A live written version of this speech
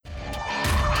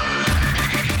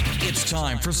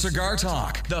time for Cigar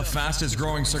Talk, the fastest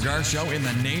growing cigar show in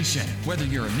the nation. Whether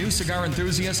you're a new cigar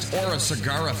enthusiast or a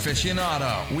cigar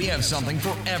aficionado, we have something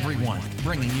for everyone,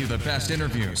 bringing you the best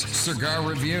interviews, cigar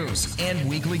reviews, and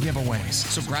weekly giveaways.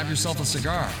 So grab yourself a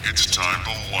cigar. It's time to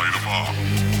light 'em up.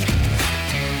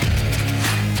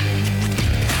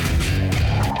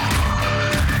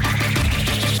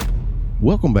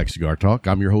 Welcome back to Cigar Talk.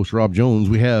 I'm your host, Rob Jones.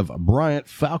 We have Bryant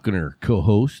Falconer,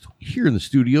 co-host, here in the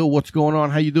studio. What's going on?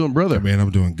 How you doing, brother? Man,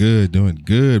 I'm doing good,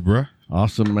 bruh.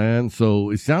 Awesome, man. So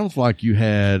it sounds like you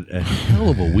had a hell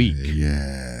of a week.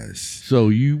 Yes. So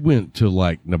you went to,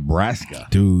 like, Nebraska.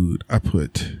 Dude, I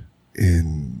put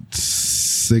in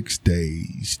 6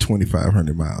 days,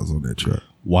 2,500 miles on that truck.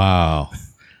 Wow.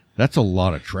 That's a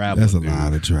lot of traveling. That's a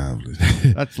lot of traveling.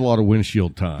 That's a lot of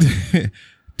windshield time.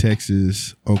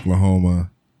 Texas, Oklahoma,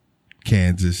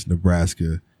 Kansas,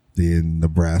 Nebraska, then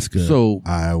Nebraska,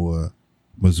 Iowa,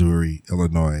 Missouri,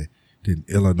 Illinois, then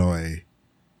Illinois,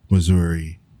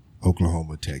 Missouri,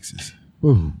 Oklahoma, Texas.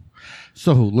 Ooh.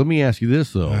 So let me ask you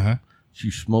this, though. Uh-huh. Did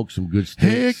you smoke some good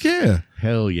sticks? Heck yeah.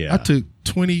 Hell yeah. I took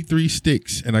 23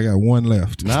 sticks and I got one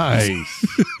left. Nice.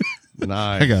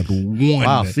 Nice. I got one.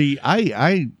 Wow. left. See,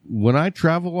 I when I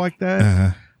travel like that,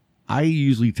 Uh-huh. I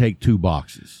usually take 2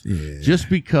 boxes. Yeah. Just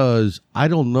because I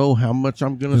don't know how much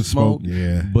I'm going to smoke.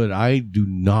 Yeah. But I do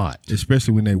not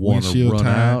Especially when they want to windshield run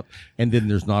time. out. And then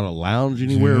there's not a lounge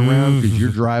anywhere around because you're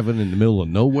driving in the middle of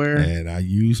nowhere. And I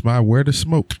use my where to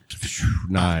smoke.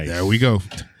 Nice. There we go.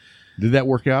 Did that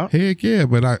work out? Heck yeah.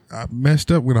 But I messed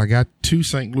up when I got to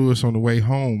St. Louis on the way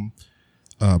home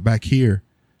back here.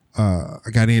 I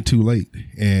got in too late,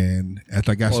 and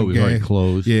after I got some it was already gas,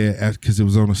 closed. yeah, because it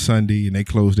was on a Sunday and they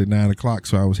closed at 9:00.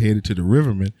 So I was headed to the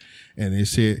Riverman, and it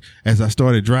said as I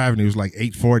started driving, it was like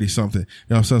 8:40 something.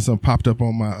 And all of a sudden, something popped up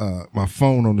on my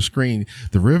phone on the screen.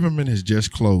 The Riverman has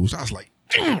just closed. I was like,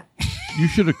 damn. You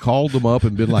should have called them up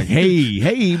and been like,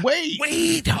 hey,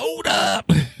 wait, hold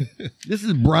up. this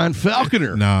is Brian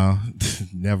Falconer. No,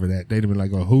 never that. They'd have been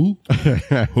like, oh, who?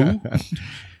 Who?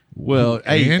 Well,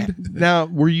 hey, now,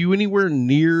 were you anywhere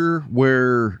near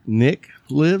where Nick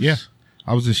lives? Yeah,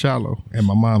 I was in Shiloh at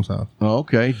my mom's house. Oh,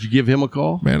 okay. Did you give him a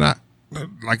call? Man,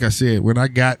 like I said, when I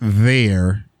got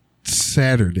there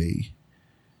Saturday,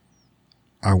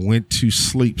 I went to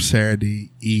sleep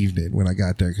Saturday evening when I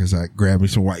got there because I grabbed me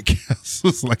some White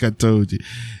Castles, like I told you,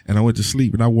 and I went to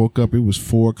sleep. And I woke up. It was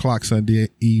 4:00 Sunday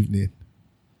evening.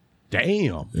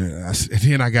 Damn. And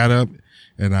then I got up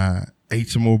and I ate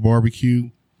some more barbecue,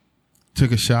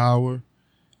 took a shower,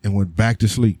 and went back to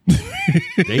sleep.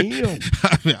 Damn.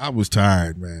 I was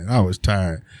tired, man. I was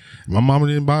tired. My mama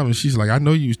didn't bother me. She's like, I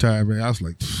know you was tired, man. I was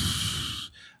like,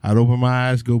 I'd open my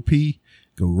eyes, go pee,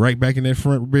 go right back in that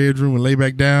front bedroom and lay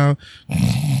back down.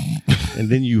 And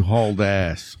then you hauled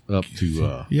ass up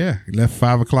to Yeah, left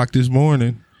 5:00 this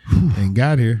morning and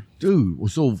got here. dude.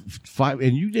 So 5,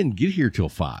 and you didn't get here till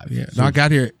 5. Yeah, So no, I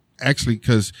got here actually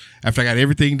because after I got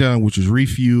everything done, which was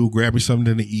refuel, grabbed me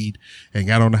something to eat, and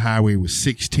got on the highway, it was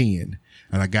 6:10,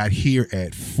 and I got here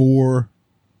at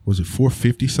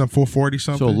 4:50 something, 4:40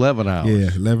 something. So 11 hours.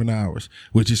 Yeah, 11 hours,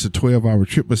 which is a 12-hour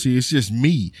trip. But see, it's just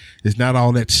me. It's not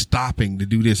all that stopping to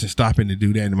do this and stopping to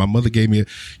do that. And my mother gave me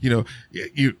you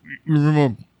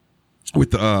remember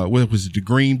with the what was it, the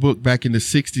Green Book back in the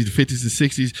 60s, the 50s and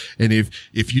 60s, and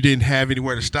if you didn't have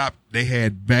anywhere to stop, they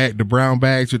had the brown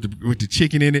bags with the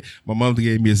chicken in it. My mother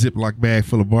gave me a Ziploc bag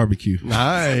full of barbecue.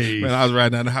 Nice. Man, I was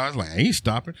riding down the house like, I ain't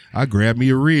stopping. I grabbed me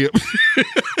a rib.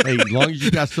 Hey, as long as you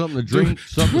got something to drink,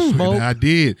 something to smoke. And I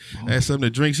did. I had something to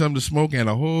drink, something to smoke, and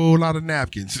a whole lot of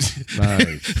napkins.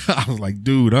 Nice. I was like,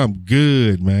 dude, I'm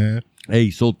good, man. Hey,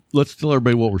 so let's tell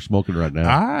everybody what we're smoking right now.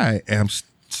 I am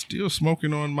still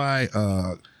smoking on my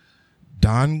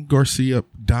Don Garcia.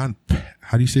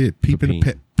 How do you say it? Pepin.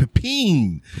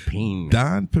 Pepin. Pepin.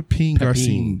 Don Pepin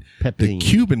Garcia. Pepin. The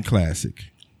Cuban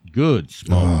classic. Good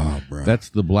smoke. Oh, bro. That's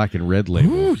the black and red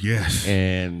label. Ooh, yes.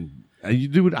 And you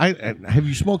do it. Have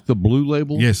you smoked the blue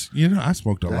label? Yes. I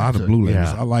smoked a lot of blue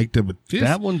labels. yeah. I like them, but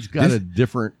That one's got a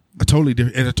different. a totally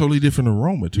different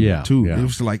aroma to it too. Yeah. It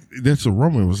was like this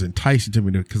aroma was enticing to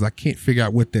me because I can't figure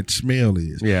out what that smell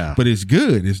is. Yeah. But it's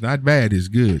good. It's not bad. It's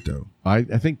good though. I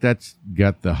think that's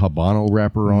got the Habano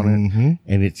wrapper on it,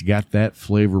 and it's got that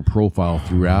flavor profile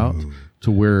throughout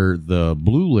to where the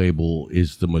blue label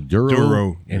is the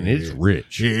Maduro, and it's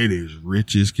rich. It is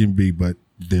rich as can be, but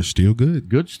they're still good.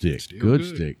 Good stick. Good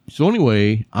stick. So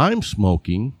anyway, I'm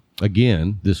smoking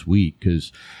again this week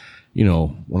because,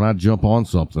 when I jump on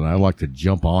something, I like to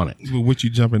jump on it. Well, what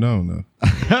you jumping on though?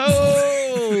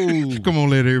 Oh, Come on,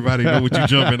 let everybody know what you're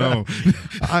jumping on.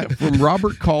 From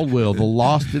Robert Caldwell, the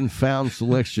Lost and Found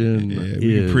selection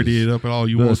you is pretty it up at all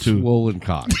you the want to. swollen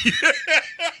cock.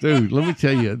 Dude, let me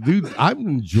tell you, dude, I'm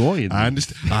enjoying this. I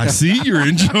understand. I see you're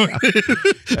enjoying it.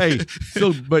 Hey,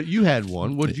 but you had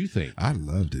one. What did you think? I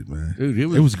loved it, man. Dude,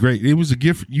 it was great. It was a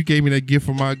gift. You gave me that gift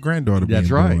for my granddaughter. That's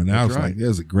being right. born. And I was That's like, that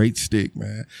was a great stick,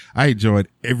 man. I enjoyed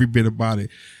every bit about it.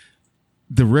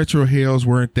 The retro hells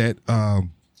weren't that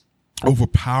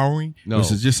overpowering. No,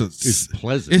 this is just it's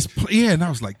pleasant. And I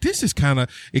was like, this is kind of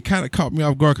caught me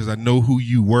off guard because I know who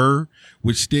you were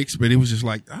with sticks, but it was just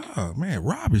like, oh man,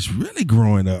 Rob is really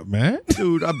growing up, man.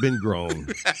 Dude, I've been grown.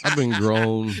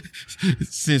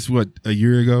 Since what, a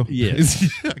year ago? Yes.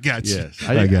 I got you. Yes,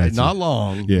 I got you. Not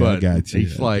long, Yeah, but I got you.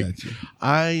 it's like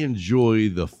I enjoy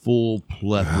the full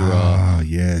plethora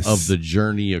of the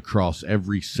journey across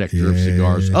every sector of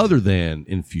cigars, other than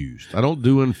infused. I don't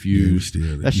do infused.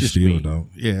 That's just me. Don't.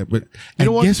 Yeah, but you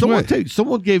know what? Guess what?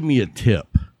 Someone gave me a tip.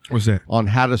 What's that? On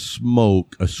how to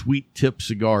smoke a sweet tip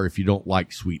cigar if you don't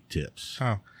like sweet tips.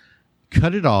 How?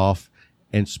 Cut it off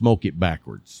and smoke it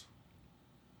backwards.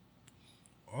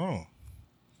 Oh.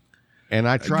 And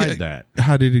I tried that.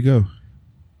 How did it go?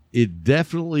 It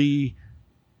definitely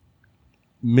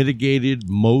mitigated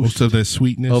most of the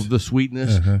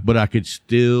sweetness, but I could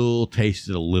still taste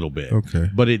it a little bit. Okay.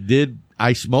 But it did.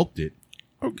 I smoked it.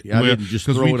 Okay. I didn't just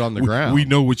throw it on the ground. We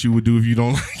know what you would do if you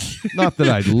don't like it. Not that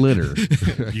I'd litter.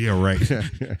 Yeah, right.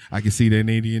 I can see that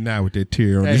Indian now with that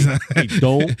tear on his eye. Hey,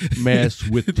 don't mess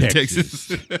with Texas.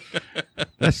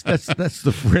 That's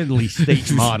the friendly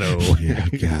state motto. Yeah,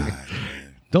 God.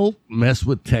 Don't mess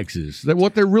with Texas.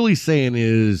 What they're really saying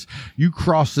is, you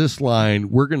cross this line,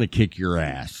 we're going to kick your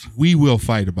ass. We will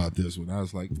fight about this one. I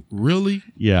was like, really?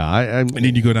 Yeah. And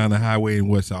then you go down the highway and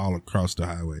what's all across the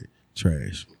highway?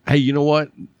 Trash. Hey, you know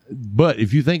what? But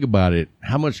if you think about it,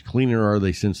 how much cleaner are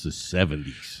they since the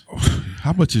 70s?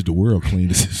 How much is the world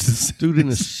cleaner since the 70s? Dude, in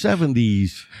the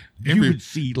 70s, you would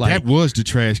see like... That was the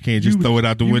trash can. Just throw it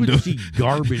out the window. You would see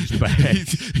garbage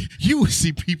bags. You would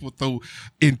see people throw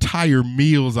entire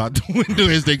meals out the window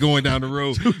as they're going down the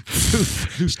road.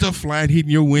 Stuff flying,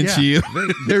 hitting your windshield. Yeah,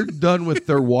 they're done with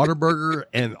their Whataburger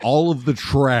and all of the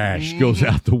trash goes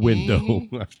out the window.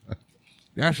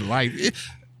 That's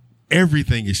life.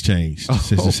 Everything has changed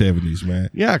since the 70s, man.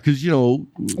 Yeah, because, in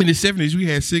the 70s, we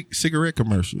had cigarette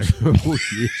commercials.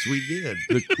 Yes, we did.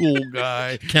 The cool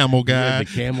guy. Camel guy. The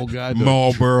camel guy.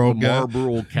 Marlboro guy.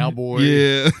 Marlboro cowboy.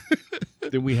 Yeah.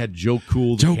 Then we had Joe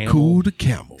Cool the camel. Joe Cool the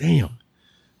camel. Damn.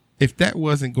 If that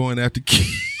wasn't going after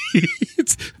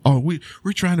kids,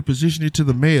 we're trying to position it to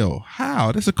the male.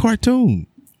 How? That's a cartoon.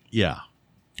 Yeah.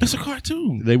 That's a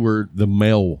cartoon. They were the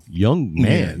male young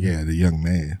man. Yeah, the young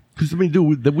man. Because,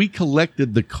 dude, we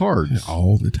collected the cards.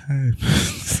 All the time.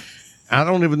 I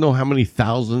don't even know how many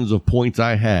thousands of points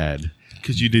I had.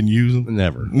 Because you didn't use them?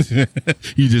 Never.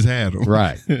 You just had them.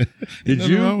 Right. Did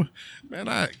you? No, man,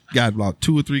 I got about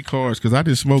 2 or 3 cards because I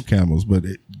didn't smoke Camels, but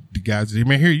the guys said,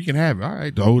 man, here, you can have it. All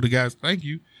right. The older guys, thank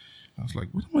you. I was like,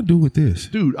 what am I going to do with this?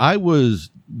 Dude, I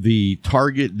was the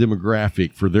target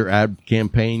demographic for their ad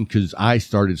campaign because I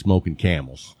started smoking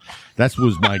Camels. That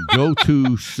was my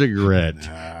go-to cigarette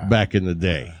back in the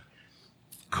day.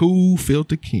 Cool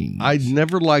Filter King. I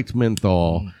never liked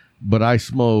menthol, but I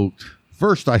smoked.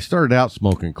 First, I started out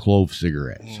smoking clove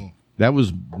cigarettes. That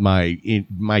was my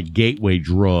gateway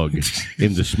drug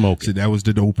into smoking. So that was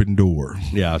the open door.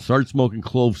 Yeah, I started smoking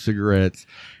clove cigarettes,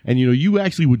 and you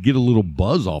actually would get a little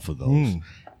buzz off of those.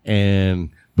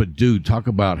 But dude, talk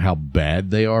about how bad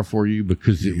they are for you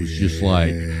because it was just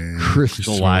like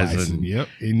crystallizing. Yep,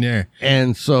 in there.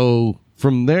 And so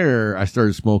from there, I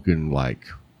started smoking like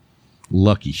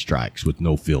Lucky Strikes with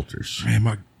no filters. Man,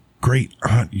 my great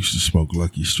aunt used to smoke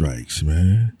Lucky Strikes,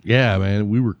 man. Yeah, man,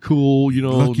 we were cool,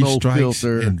 Lucky no Strikes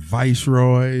filter. And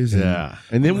Viceroys.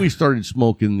 And then we started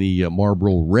smoking the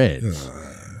Marlboro Reds.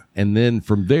 And then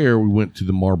from there, we went to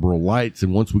the Marlboro Lights.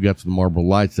 And once we got to the Marlboro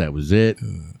Lights, that was it.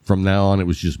 From now on, it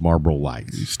was just Marlboro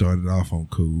Lights. We started off on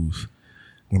cools.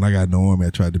 When I got in the Army, I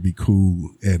tried to be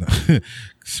cool and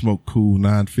smoke cool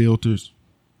non-filters.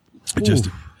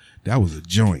 That was a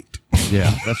joint.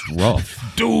 Yeah, that's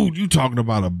rough. Dude, you talking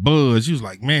about a buzz. You was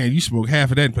like, man, you smoke half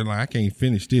of that and been like, I can't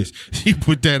finish this. You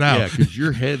put that out. Yeah, because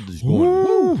your head is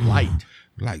going light.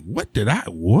 Like,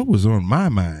 what was on my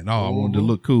mind? Oh, I wanted to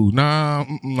look cool. Nah,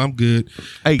 I'm good.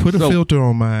 Hey, put a filter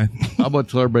on mine. How about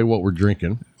tell everybody what we're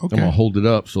drinking? Okay. I'm going to hold it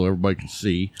up so everybody can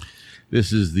see.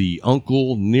 This is the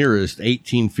Uncle Nearest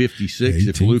 1856.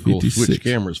 If Luke will switch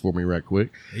cameras for me right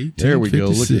quick. There we go.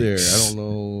 Look there. I don't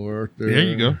know. Right there.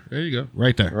 There you go.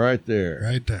 Right there. Right there.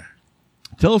 Right there.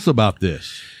 Tell us about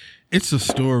this. It's a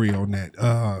story on that.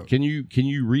 Can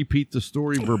you repeat the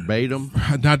story verbatim?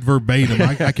 Not verbatim.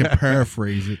 I can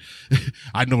paraphrase it.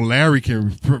 I know Larry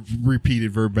can repeat it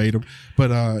verbatim,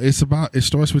 but it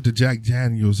starts with the Jack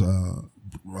Daniels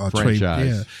franchise.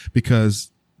 Yeah,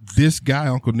 because this guy,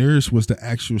 Uncle Nearest, was the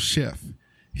actual chef.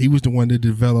 He was the one that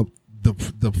developed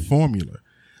the formula,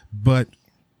 but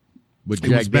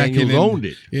Jack Daniels owned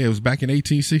it. Yeah, it was back in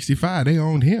 1865. They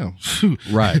owned him.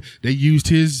 Right. They used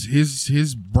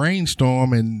his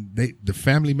brainstorm, and the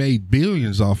family made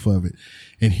billions off of it.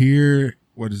 And here,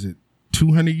 what is it?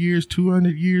 200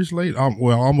 years later,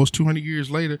 almost 200 years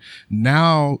later,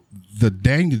 now the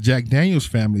Jack Daniels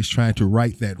family is trying to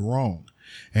right that wrong.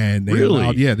 And they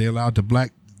allowed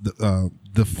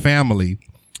the family,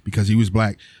 because he was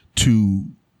black, to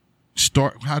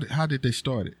start. How did they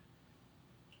start it?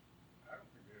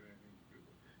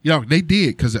 Yeah, they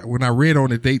did, because when I read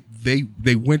on it,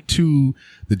 they went to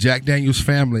the Jack Daniels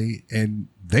family and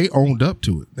they owned up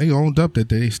to it. They owned up that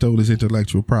they stole his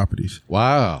intellectual properties.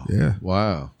 Wow. Yeah.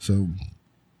 Wow. So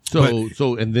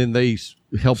and then they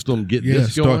helped them get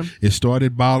this going? It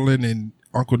started bottling, and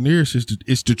Uncle Nearest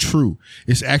is the true.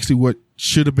 It's actually what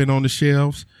should have been on the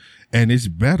shelves. And it's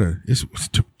better.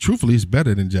 Truthfully, it's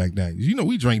better than Jack Daniels. You know,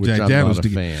 we drank Jack Daniels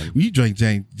we drank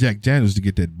Jack Daniels to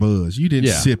get that buzz. You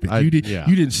didn't sip it. You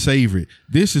didn't savor it.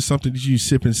 This is something that you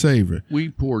sip and savor. We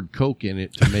poured Coke in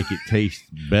it to make it taste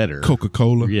better.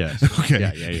 Coca-Cola. Yes. Okay.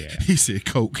 Yeah. He said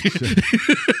Coke.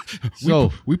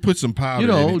 So we put some powder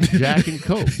in it. Jack and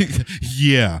Coke.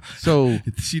 Yeah. So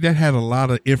see, that had a lot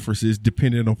of emphasis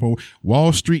depending on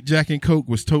Wall Street Jack and Coke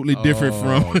was totally different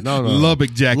from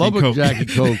Lubbock Jack and Coke. Lubbock Jack and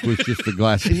Coke was just a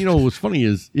glass. And what's funny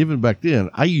is, even back then,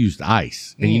 I used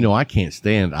ice. And I can't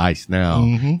stand ice now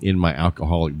in my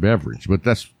alcoholic beverage. But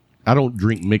I don't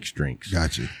drink mixed drinks.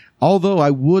 Gotcha. Although I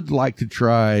would like to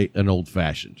try an old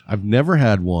fashioned. I've never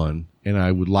had one, and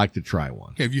I would like to try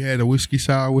one. Have you had a whiskey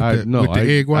sour with the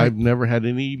egg white? I've never had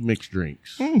any mixed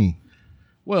drinks.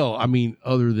 Well, I mean,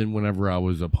 other than whenever I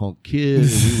was a punk kid and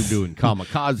we were doing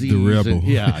kamikazes. The rebel.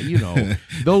 And,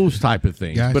 those type of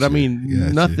things. Gotcha. But I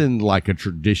mean, nothing like a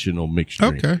traditional mixed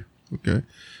drink. Okay.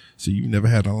 So you've never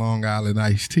had a Long Island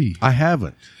iced tea? I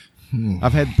haven't.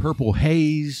 I've had Purple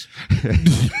Haze.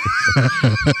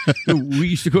 We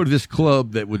used to go to this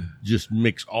club that would just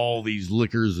mix all these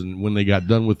liquors, and when they got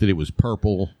done with it, it was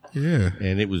purple. Yeah.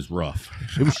 And it was rough.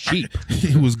 It was cheap.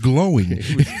 It was glowing.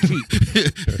 It was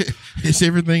cheap. It's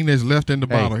everything that's left in the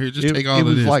bottle. Here, just take all of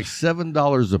this. It was like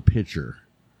 $7 a pitcher.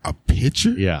 A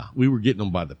pitcher? Yeah. We were getting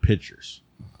them by the pitchers.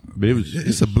 But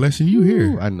it's a blessing you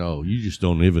hear. I know. You just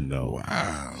don't even know.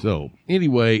 Wow. So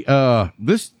anyway,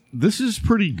 this is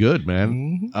pretty good,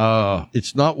 man.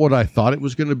 It's not what I thought it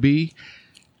was going to be,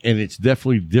 and it's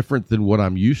definitely different than what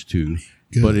I'm used to.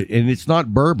 Good. But it's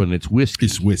not bourbon; it's whiskey.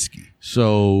 It's whiskey.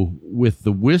 So with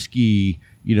the whiskey,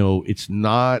 it's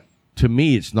not. To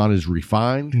me, it's not as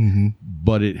refined,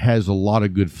 but it has a lot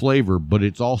of good flavor. But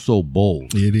it's also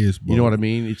bold. It is bold. You know what I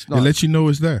mean? It's not. It lets you know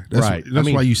it's there. That's right.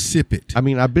 That's why you sip it. I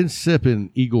mean, I've been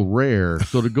sipping Eagle Rare,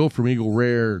 so to go from Eagle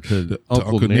Rare to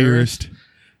Uncle Nearest.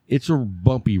 It's a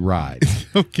bumpy ride.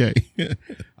 Okay.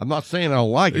 I'm not saying I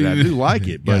don't like it. I do like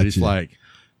it, but Gotcha. It's like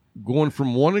going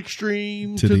from one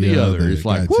extreme to the other. It's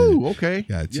like, Gotcha. woo, okay.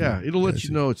 Gotcha. Yeah, it'll let Gotcha.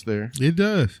 you know it's there. It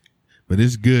does. But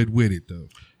it's good with it, though.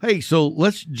 Hey, so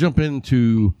let's jump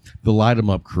into the Light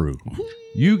 'em Up crew.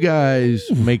 You guys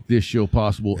make this show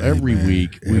possible every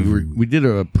week. We did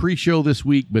a pre-show this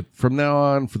week, but from now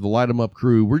on, for the Light 'em Up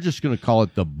crew, we're just going to call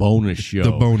it the bonus show.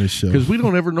 The bonus show. Because we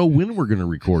don't ever know when we're going to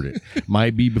record it.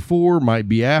 Might be before, might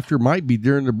be after, might be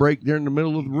during the break, during the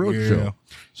middle of the road show.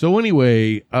 So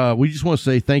anyway, we just want to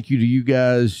say thank you to you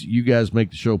guys. You guys make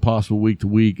the show possible week to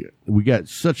week. We got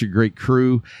such a great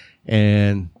crew,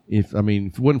 and if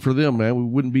it wasn't for them, man, we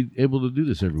wouldn't be able to do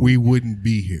this every week. We wouldn't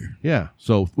be here. Yeah.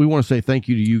 So we want to say thank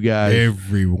you to you guys.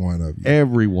 Every one of you.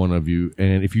 Every one of you.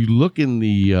 And if you look in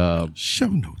the show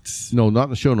notes. No, not in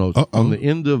the show notes. Uh-oh. On the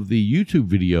end of the YouTube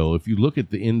video, if you look at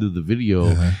the end of the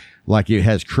video, like it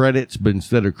has credits, but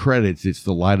instead of credits, it's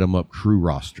the Light 'em Up crew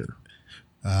roster.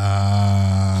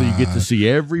 So you get to see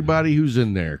everybody who's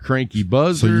in there. Cranky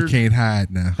Buzzard. So you can't hide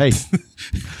now. Hey,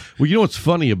 well, you know what's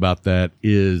funny about that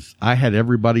is I had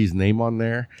everybody's name on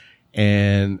there,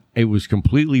 and it was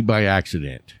completely by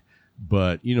accident.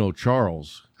 But,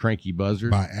 Charles, Cranky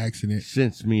Buzzard, By accident.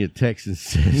 sends me a text and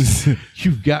says,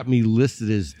 you've got me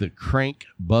listed as the Crank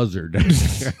Buzzard.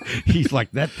 He's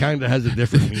like, that kind of has a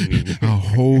different meaning. A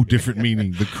whole different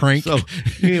meaning. The crank. So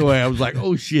anyway, I was like,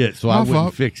 oh shit. So I went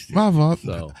and fixed it. My fault.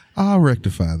 So I'll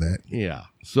rectify that. yeah.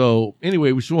 So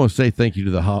anyway, we just want to say thank you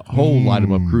to the whole Light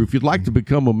 'em Up crew. If you'd like to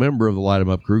become a member of the Light 'em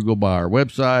Up crew, go by our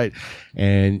website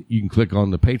and you can click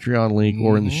on the Patreon link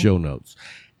or in the show notes.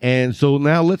 And so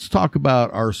now let's talk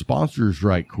about our sponsors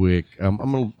right quick. I'm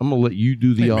gonna let you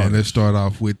do the honors. Man, let's start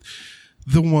off with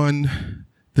the one,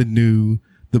 the new,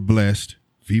 the blessed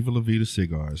Viva La Vida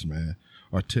cigars, man.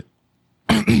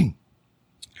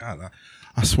 God,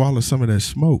 I swallowed some of that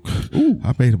smoke. Ooh.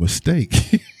 I made a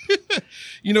mistake.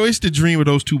 It's the dream of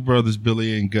those two brothers,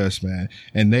 Billy and Gus, man.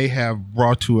 And they have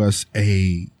brought to us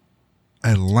a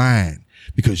line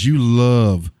because you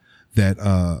love that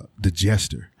the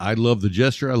Jester. I love the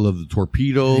Jester. I love the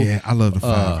Torpedo. Yeah, I love the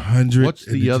 500. What's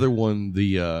the other one?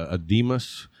 The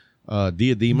Diademus.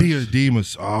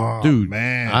 Diademus. Oh, dude,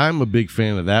 man. I'm a big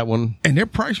fan of that one. And their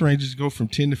price ranges go from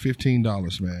 $10 to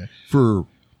 $15, man.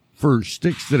 For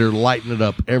sticks that are lighting it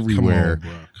up everywhere.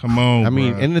 Come on, I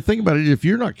mean, bro. and the thing about it is, if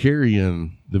you're not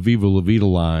carrying the Viva La Vida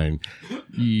line,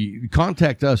 you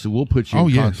contact us and we'll put you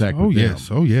in contact with them.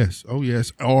 Oh,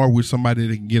 yes. Or with somebody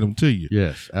that can get them to you.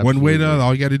 Yes, absolutely. One way or the other,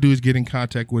 all you got to do is get in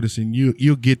contact with us, and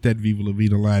you'll get that Viva La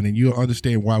Vida line, and you'll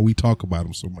understand why we talk about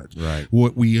them so much. Right.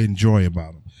 What we enjoy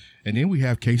about them. And then we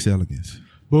have Case Elegance.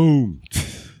 Boom.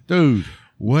 Dude.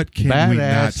 What can we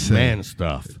not say? Badass man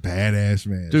stuff. Badass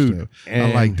man dude, stuff.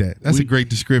 I like that. That's a great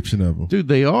description of them. Dude,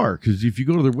 they are, because if you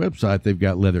go to their website, they've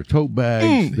got leather tote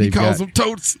bags. He calls them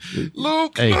totes.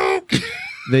 Luke.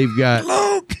 They've got,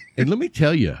 Luke. and let me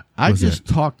tell you, I just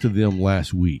talked to them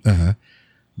last week. Uh-huh.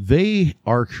 They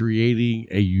are creating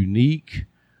a unique,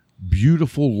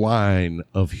 beautiful line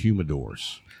of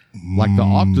humidors. Like the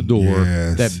Octador,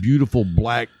 yes. that beautiful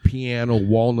black piano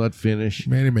walnut finish.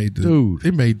 Man, it made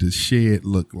the shed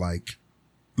look like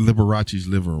Liberace's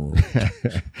living room.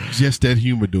 Just that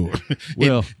humidor.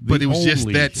 Well, but it was just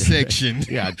that section.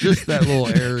 Yeah, just that little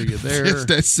area there. Just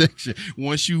that section.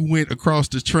 Once you went across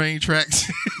the train tracks,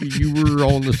 you were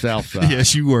on the south side.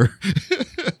 Yes, you were.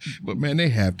 But man, they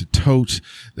have the totes.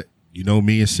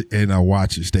 Me and our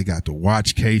watches. They got the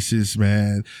watch cases,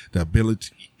 man. The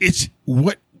ability. It's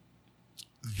what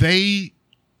they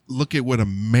look at what a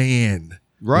man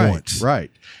wants. Right.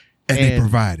 And they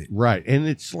provide it. Right. And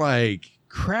it's like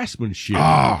craftsmanship.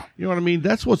 Ah. You know what I mean?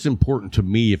 That's what's important to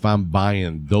me if I'm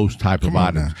buying those type of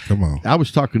items. Come on. I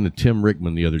was talking to Tim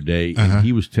Rickman the other day, and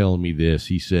he was telling me this.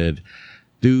 He said,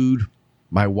 dude,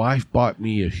 my wife bought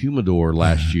me a humidor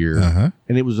last year,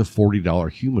 and it was a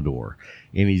 $40 humidor.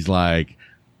 And he's like,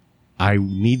 I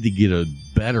need to get a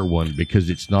better one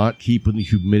because it's not keeping the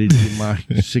humidity in my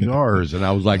cigars. And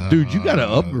I was like, dude, you got to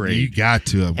upgrade. You got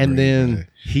to upgrade. And then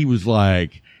he was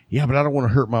like, yeah, but I don't want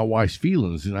to hurt my wife's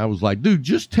feelings. And I was like, dude,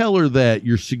 just tell her that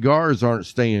your cigars aren't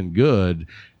staying good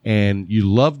and you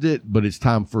loved it, but it's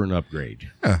time for an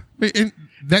upgrade. Yeah. And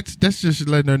that's just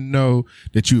letting her know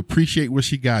that you appreciate what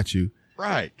she got you.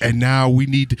 Right. And now we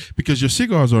need to, because your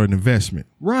cigars are an investment.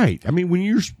 Right. I mean,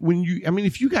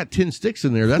 if you got 10 sticks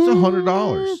in there, that's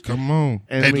 $100. Come on.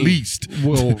 And at least.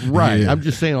 Well, right. Yeah. I'm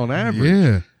just saying on average.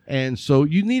 Yeah. And so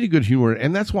you need a good humor.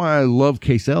 And that's why I love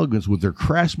Case Elegance with their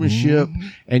craftsmanship.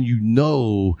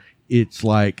 And it's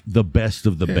like the best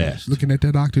of the best. Looking at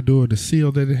that Octador, the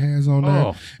seal that it has on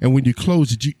there. And when you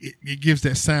close it, it gives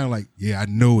that sound like, yeah, I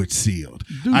know it's sealed.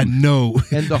 Dude. I know.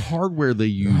 And the hardware they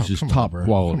use is top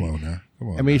quality. Come on now.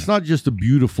 I mean, it's not just a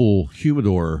beautiful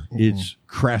humidor. It's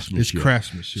craftsmanship. It's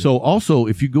craftsmanship. So also,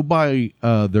 if you go by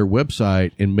their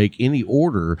website and make any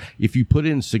order, if you put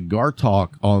in Cigar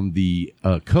Talk on the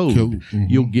code,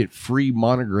 you'll get free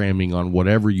monogramming on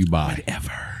whatever you buy.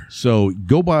 Whatever. So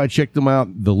go by, check them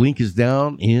out. The link is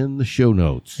down in the show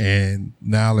notes. And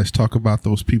now let's talk about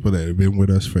those people that have been with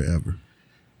us forever.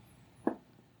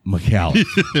 McAuliffe.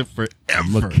 Forever.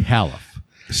 McAuliffe.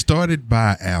 Started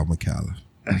by Al McAuliffe.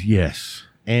 Yes.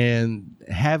 And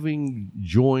having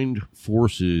joined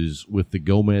forces with the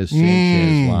Gomez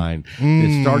Sanchez line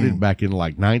that started back in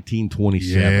like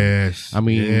 1927. Yes. I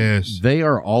mean, they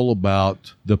are all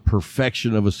about the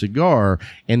perfection of a cigar.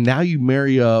 And now you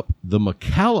marry up the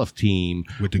McAuliffe team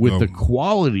with the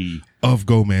quality of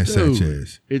Gomez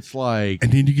Sanchez. It's like.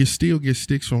 And then you still get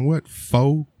sticks from what?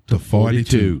 4 to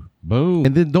 42. Boom.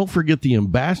 And then don't forget the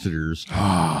ambassadors.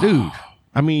 Dude.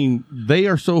 I mean, they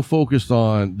are so focused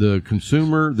on the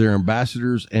consumer, their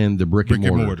ambassadors, and the brick and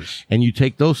mortars. And you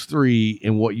take those three,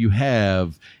 and what you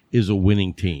have is a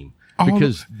winning team.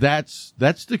 because that's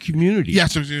the community.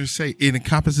 Yes, I was going to say it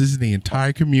encompasses the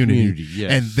entire community,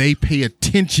 yes. and they pay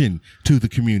attention to the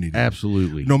community.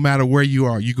 Absolutely. No matter where you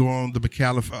are, you go on the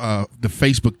McAuliffe, the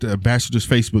Facebook, the Ambassadors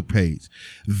Facebook page.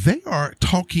 They are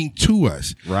talking to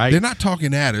us. Right. They're not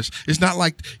talking at us. It's not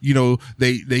like,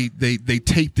 they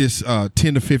take this 10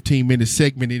 to 15 minute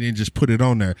segment and then just put it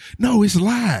on there. No, it's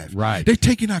live. Right. They're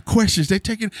taking our questions. They're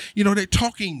taking, they're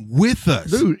talking with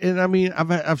us. Dude, and I mean,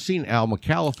 I've seen Al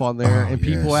McAuliffe on there and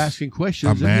people asking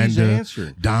questions and he's Amanda,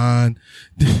 answering. Don,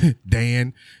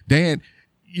 Dan,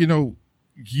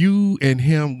 you and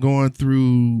him going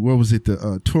through, what was it,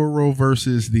 the Toro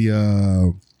versus the,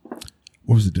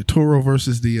 the Toro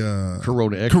versus the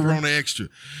Corona Extra. Corona Extra.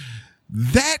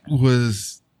 That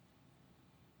was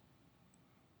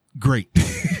great.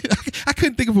 I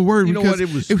couldn't think of a word. You know what?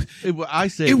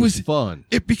 It was fun.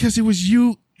 Because it was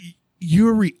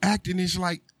you're reacting. It's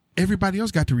like everybody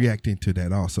else got to react into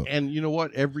that also. And you know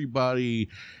what? Everybody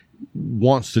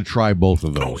wants to try both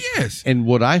of those. Oh, yes. And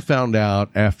what I found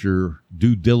out after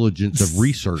due diligence of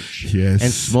research Yes.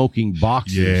 and smoking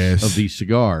boxes Yes. of these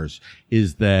cigars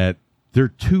is that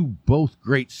they're both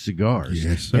great cigars.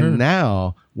 Yes, sir. And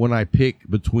now when I pick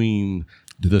between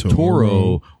the Toro.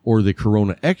 Toro or the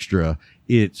Corona Extra,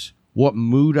 it's what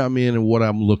mood I'm in and what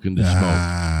I'm looking to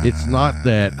smoke. It's not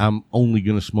that I'm only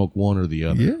going to smoke one or the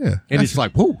other. Yeah. And it's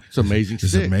like, whoa, it's amazing It's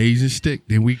stick. amazing stick.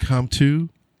 Then we come to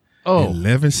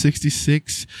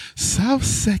 1166 South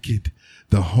 2nd,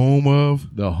 the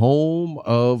home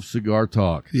of Cigar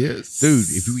Talk. Yes. Dude,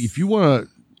 if you want to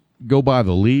go by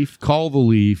the Leaf, call the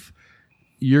Leaf,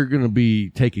 you're going to be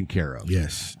taken care of.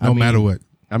 Yes. I No mean- matter what.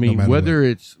 I mean, No matter whether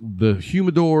it's the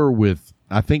humidor with,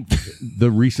 I think the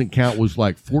recent count was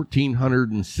like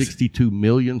 1,462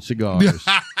 million cigars.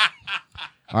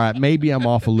 All right, maybe I'm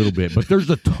off a little bit, but there's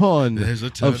a ton, There's a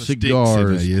ton of of sticks in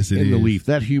cigars there. Yes, it in the is. Leaf.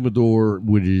 That humidor,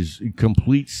 which is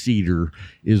complete cedar,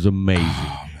 is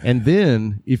amazing. And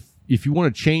then if you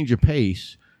want to change a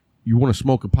pace, you want to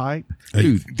smoke a pipe,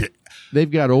 dude. They've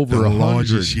got over The 100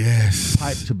 largest, yes.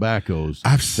 pipe tobaccos.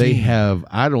 I've They seen. have,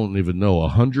 I don't even know,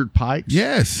 100 pipes.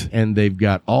 Yes. And they've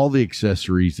got all the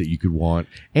accessories that you could want.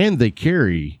 And they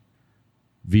carry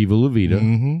Viva La Vida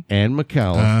and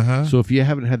McAuliffe. Uh-huh. So if you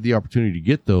haven't had the opportunity to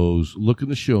get those, look in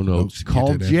the show notes, Get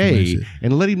call that Jay, information.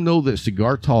 and let him know that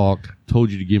Cigar Talk told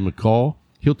you to give him a call.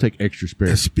 He'll take extra spare.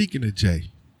 And speaking of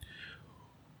Jay,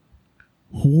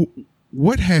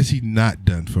 what has he not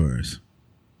done for us?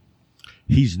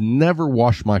 He's never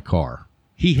washed my car.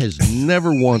 He has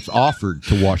never once offered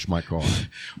to wash my car.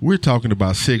 We're talking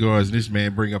about cigars, and this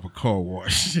man bring up a car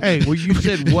wash. Hey, well, you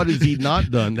said, what has he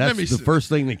not done? That's me the see. first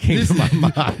thing that came to my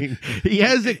mind. He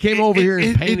hasn't came over here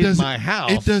and painted doesn't- my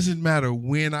house. It doesn't matter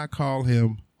when I call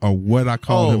him or what I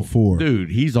call him for. Dude,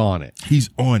 he's on it. He's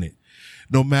on it.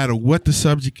 No matter what the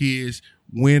subject is,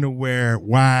 when or where,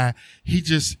 why,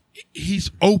 he's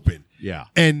open. Yeah.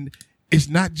 And it's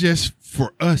not just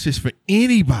for us, it's for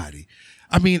anybody.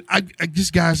 I mean, I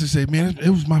just guys that say, man, it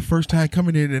was my first time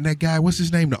coming in, and that guy, what's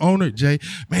his name? The owner, Jay,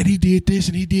 man, he did this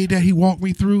and he did that. He walked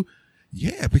me through.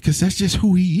 Yeah, because that's just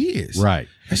who he is. Right.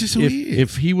 That's just who he is.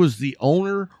 If he was the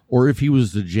owner or if he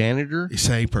was the janitor, The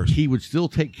same person. he would still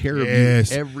take care of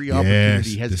Yes. you every opportunity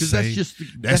he has. the Because that's same.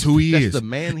 just that's who he that's is. the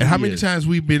man. And how he many is. times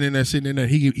we've been in there sitting in there?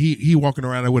 He walking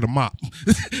around there with a mop,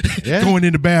 Yeah. going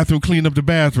in the bathroom, cleaning up the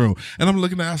bathroom. And I'm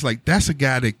looking at, I was like, that's a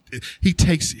guy that he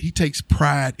takes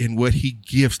pride in what he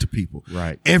gives to people.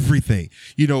 Right. Everything.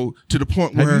 To the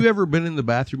point where Have you ever been in the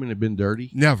bathroom and it been dirty?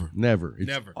 never. Never.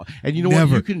 Never. And you know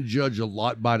Never. what? You can judge a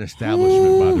lot by an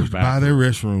establishment by their By bathroom.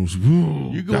 their restrooms.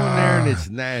 Woo, You go in there and it's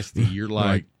nasty. You're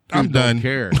like, I'm dude, done. Don't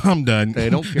care. I'm done. They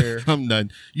don't care. I'm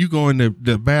done. You go in the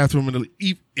bathroom and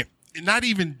not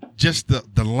even just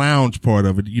the lounge part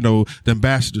of it. The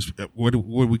ambassadors. What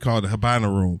we call the Habana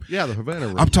room. Yeah, the Havana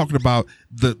room. I'm talking about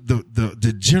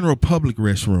the general public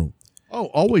restroom. Oh,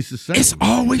 always the same. It's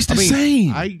always the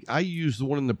same. I use the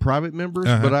one in the private members,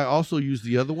 Uh-huh. but I also use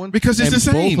the other one Because it's and the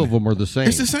same. Both of them are the same.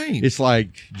 It's the same. It's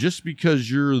like just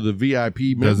because you're the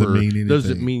VIP member Doesn't mean anything.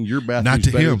 doesn't mean your Not bathroom's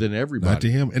to better him. than everybody. Not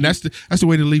to him. And that's the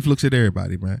way the Leaf looks at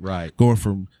everybody, man. Right. Going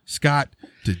from Scott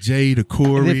to Jay to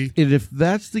Corey. And if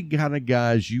that's the kind of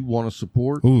guys you want to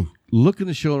support, Ooh. look in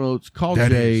the show notes, call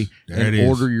That Jay, is. There and it is.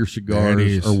 order your There it cigars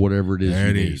is. or whatever it is There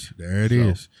you it need. is. There it So,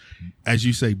 is. As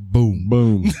you say, boom.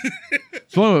 Boom.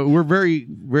 So we're very,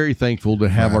 very thankful to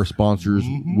have our sponsors.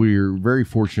 Mm-hmm. We're very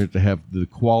fortunate to have the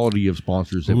quality of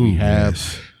sponsors that we Ooh, have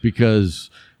yes. because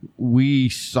we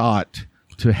sought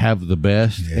to have the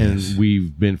best, Yes. and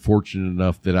we've been fortunate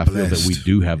enough that I feel that we Blessed.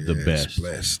 do have the Yes, best.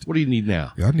 blessed. What do you need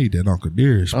now? I need that Uncle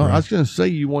Dearest, Oh, bro. I was going to say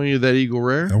you want any of that Eagle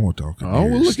Rare. I want the Uncle Oh, well,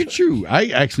 Nearest. look at you. I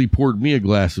actually poured me a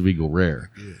glass of Eagle Rare.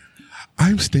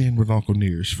 I'm staying with Uncle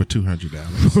Nearest for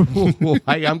 $200. Well,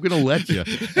 hey, I'm going to let you.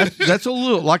 That's a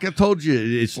little, like I told you,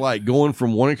 it's like going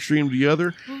from one extreme to the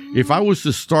other. If I was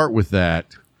to start with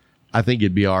that, I think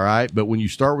it'd be all right. But when you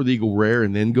start with Eagle Rare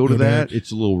and then go to that,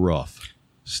 it's a little rough.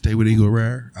 Stay with Eagle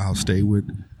Rare. I'll stay with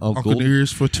Uncle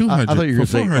Nearest for $200. I thought you were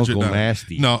for going to say $400. Uncle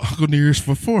Nasty. No, Uncle Nearest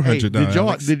for $400. Hey,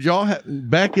 did y'all have,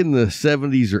 back in the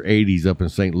 70s or 80s up in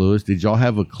St. Louis, did y'all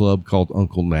have a club called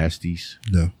Uncle Nasty's?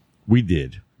 No. We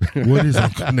did. What is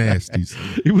Uncle Nasty's?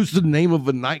 It was the name of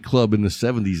a nightclub in the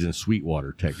 70s in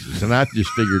Sweetwater, Texas. And I just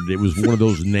figured it was one of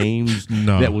those names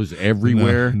that was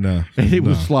everywhere. No. And it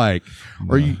was like,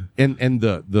 are you, and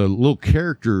the little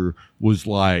character was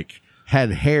like,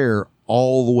 had hair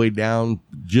all the way down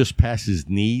just past his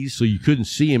knees. So you couldn't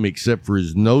see him except for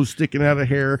his nose sticking out of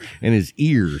hair and his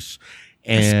ears.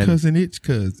 And It's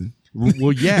cousin.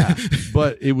 well, yeah,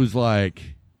 but it was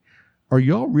like, are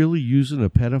y'all really using a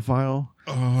pedophile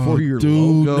for your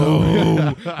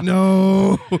logo?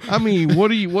 No. I mean,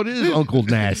 what is Uncle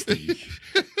Nasty?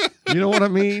 You know what I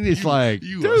mean? It's like,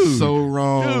 You dude, are so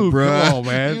wrong, dude, bro. come on,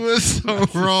 man. You are so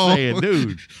Just wrong. saying,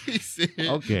 dude. He said,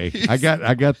 Okay, I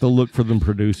got the look for the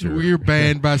producer. we're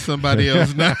banned by somebody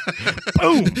else now.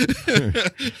 Boom.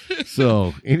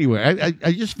 So anyway,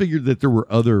 I just figured that there were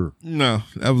other. No,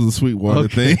 that was a Sweetwater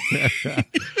Okay. thing.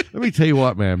 Let me tell you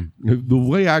what, man. The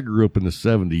way I grew up in the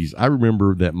 70s, I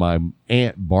remember that my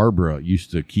Aunt Barbara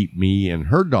used to keep me and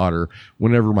her daughter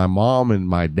whenever my mom and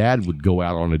my dad would go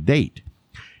out on a date.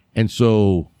 And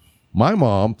so my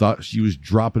mom thought she was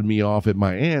dropping me off at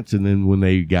my aunt's, and then when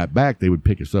they got back, they would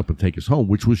pick us up and take us home,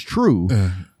 which was true.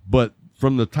 But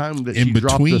from the time that In she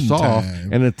dropped between us off time.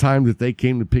 and the time that they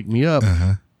came to pick me up,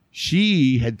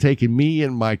 she had taken me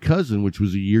and my cousin, which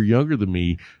was a year younger than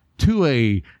me, to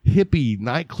a hippie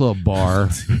nightclub bar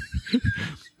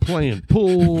playing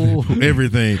pool.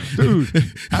 Everything. Dude,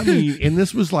 I mean, and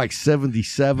this was like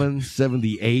 77,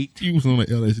 78. You was on an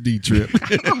LSD trip.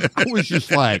 I was just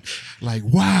like,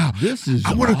 wow. this is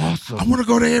I wanna, awesome. I want to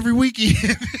go there every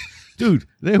weekend. Dude,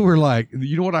 they were like,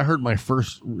 you know what? I heard my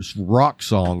first rock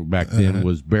song back then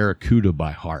was Barracuda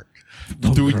by Heart.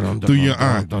 through your aunt. Through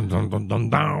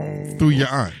your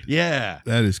aunt. Yeah.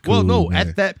 That is cool. Well, no, man.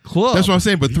 at that club. That's what I'm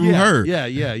saying, but through her. Yeah.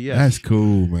 That's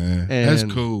cool, man. That's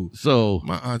And cool. So,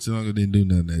 My aunts and uncle didn't do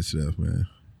none of that stuff, man.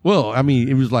 well, I mean,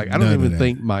 it was like, I don't None of even that.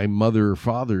 think my mother or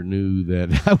father knew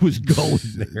that I was going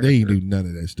there. They ain't do none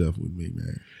of that stuff with me,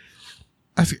 man.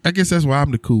 I guess that's why I'm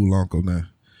the cool uncle now.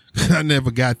 I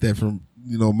never got that from,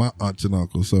 my aunts and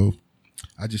uncles, so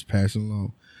I just pass it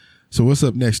along. So what's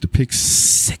up next? The pick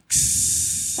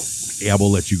 6. Yeah, I'm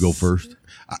going to let you go first.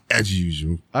 As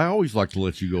usual. I always like to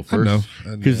let you go I first.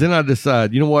 know. Because then I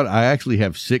decide, you know what? I actually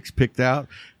have 6 picked out,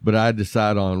 but I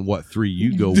decide on what 3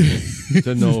 you go with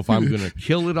to know if I'm going to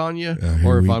kill it on you Here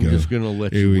or if we I'm go. just going to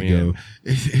let Here you we win. go.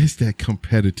 It's that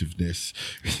competitiveness.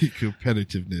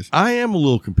 Competitiveness. I am a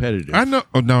little competitive. I know.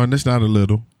 Oh, no, and that's not a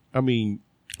little. I mean,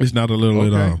 It's not a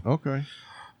little at all. okay.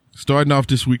 Starting off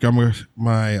this week, one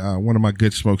of my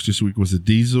good smokes this week was a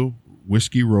Diesel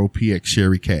Whiskey Row PX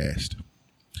Sherry Cast,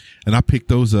 and I picked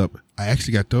those up. I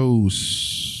actually got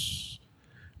those.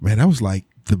 Man, that was like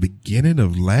the beginning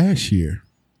of last year,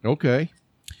 Okay.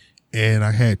 and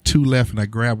I had 2 left, and I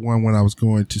grabbed one when I was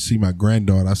going to see my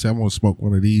granddaughter. I said I'm gonna smoke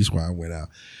one of these while I went out,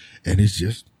 and it's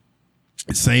just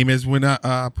the same as when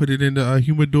I put it in the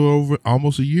humidor over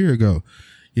almost a year ago.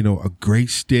 A great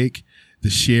stick. The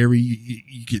sherry,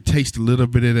 you could taste a little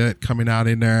bit of that coming out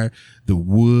in there. The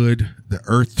wood, the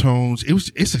earth tones.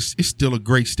 It's still a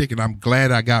great stick, and I'm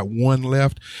glad I got one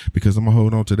left because I'm gonna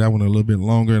hold on to that one a little bit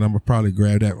longer, and I'm gonna probably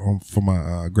grab that for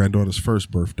my granddaughter's first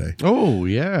birthday Oh,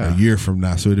 yeah. a year from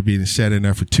now. So it'll be sat in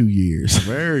there for 2 years.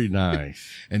 Very nice.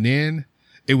 And then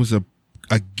it was a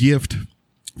gift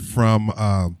from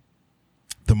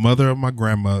the mother of my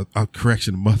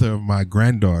the mother of my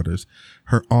granddaughters,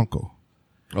 her uncle.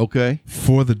 Okay.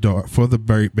 For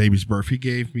the baby's birth, he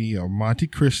gave me a Monte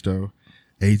Cristo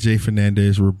AJ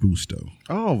Fernandez Robusto.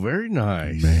 Oh, very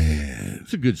nice. Man.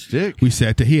 It's a good stick. We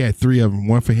sat there. He had 3 of them,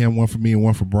 one for him, one for me, and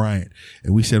one for Bryant.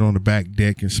 And we sat on the back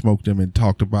deck and smoked them and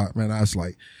talked about, man, I was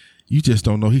like, you just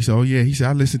don't know. He said, oh, yeah. He said,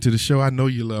 I listened to the show. I know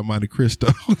you love Monte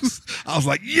Cristos. I was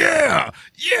like, yeah.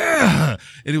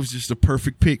 And it was just a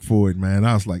perfect pick for it, man.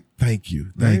 I was like, thank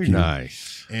you. Very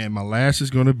nice. And my last is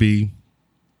going to be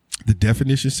the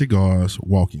Definition Cigars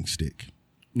Walking Stick.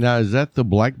 Now, is that the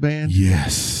black band?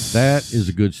 Yes. That is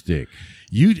a good stick.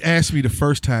 You asked me the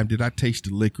first time, did I taste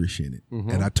the licorice in it?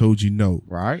 And I told you no.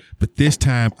 Right. But this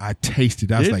time I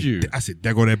tasted. I was Did like, you? I said,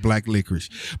 there go that black licorice.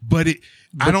 But I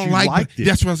But don't you like. liked it.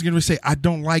 That's what I was going to say. I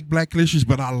don't like black licorice,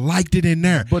 but I liked it in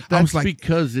there. But I that's was like,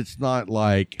 because it's not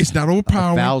like it's not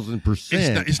overpowering.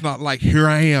 1,000%. It's not like here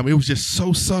I am. It was just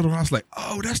so subtle. I was like,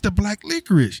 oh, that's the black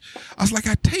licorice. I was like,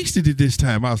 I tasted it this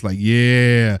time. I was like,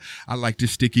 yeah, I like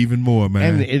this stick even more,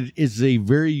 man. And it is a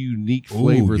very unique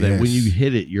flavor that when yes. you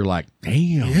hit it, you're like, damn.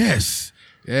 Yes,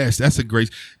 that's a great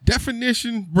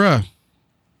definition, bruh.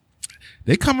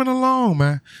 They coming along,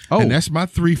 man. Oh. And that's my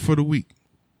 3 for the week.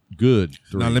 Good.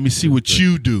 Now let me see what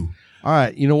you do. All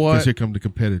right. You know Because what? here come the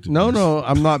competitive. No,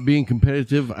 I'm not being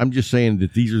competitive. I'm just saying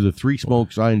that these are the 3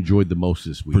 smokes I enjoyed the most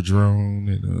this week. Padron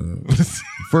and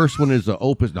First one is the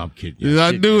Opus. No, I'm kidding you.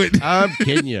 I knew it. I'm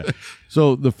kidding you.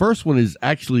 So the first one is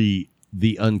actually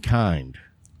the Unkind.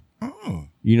 Oh,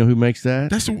 You know who makes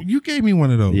that? you gave me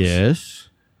one of those. Yes.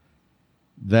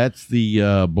 That's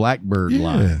the Blackbird Yeah.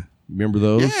 line. Remember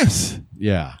those? Yes.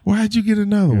 Yeah. Why'd you get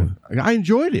another one? I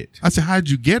enjoyed it. I said, how'd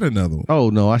you get another one? Oh,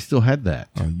 no, I still had that.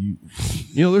 Oh, you.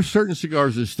 You know, there's certain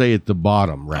cigars that stay at the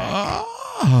bottom rack.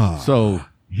 Ah. So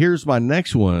here's my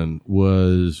next one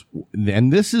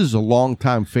and this is a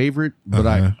longtime favorite, but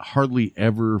I hardly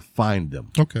ever find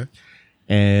them. Okay.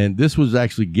 And this was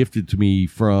actually gifted to me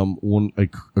from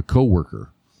a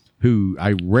coworker who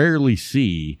I rarely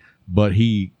see, but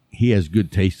he has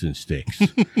good taste in sticks.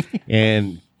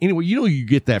 And anyway, you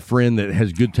get that friend that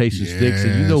has good taste in sticks,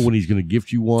 and you know when he's going to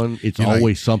gift you one, it's You're always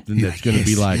like- something you're that's going to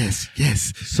be like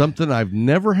yes, something I've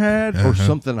never had or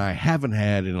something I haven't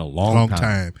had in a long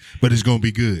time. But it's gonna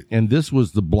be good. And this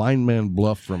was the Blind Man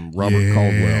Bluff from Robert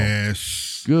Caldwell.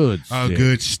 Yes, Good a stick.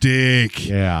 good stick.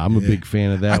 Yeah, I'm a big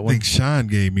fan of that I one. think Sean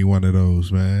gave me one of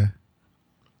those, man.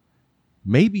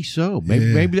 Maybe so.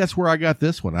 Maybe that's where I got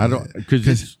this one. I don't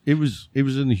because it was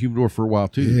in the humidor for a while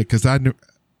too. Yeah, because I knew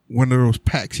one of those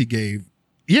packs he gave.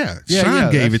 Yeah,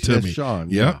 Sean gave it to that's me. Sean,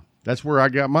 Yep. yeah. That's where I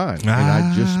got mine. And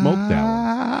I just smoked that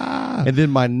one. And then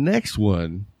my next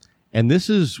one, and this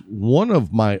is one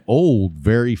of my old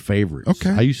very favorites. Okay.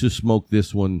 I used to smoke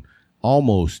this one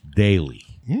almost daily.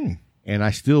 And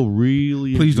I still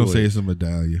really Please don't enjoy say it. it's a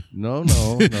medallion. No.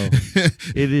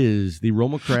 It is the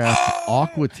Roma Craft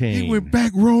Aquitaine. He went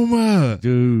back Roma.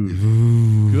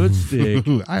 Dude, good stick.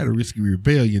 I had a risky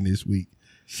rebellion this week.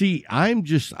 See, I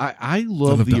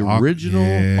love the the original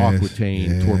yes,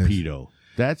 Aquitaine yes. torpedo.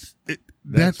 That's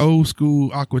That old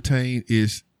school Aquitaine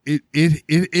is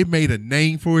it made a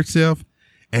name for itself,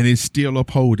 and it's still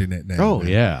upholding that name. Oh, man.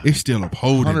 yeah. It's still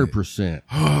upholding 100%. it.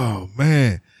 Oh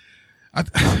man.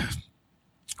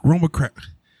 Roma Craft.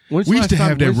 When's We the used to last have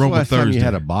time- that when's the Roma last time Thursday. you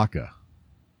had a Baca?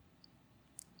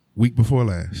 Week before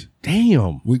last.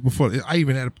 Damn. Week before. I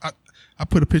even had I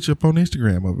put a picture up on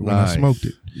Instagram of it when I Nice. smoked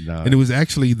it. Nice. And it was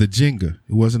actually the Jenga.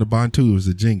 It wasn't a Bantu, it was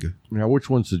a Jenga. Now, which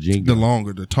one's the Jenga? The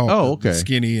longer, the tall, Oh, okay. the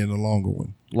skinny and the longer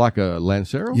one. Like a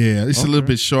Lancero? Yeah, it's a little Okay.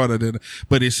 bit shorter than,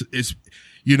 but it's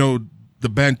the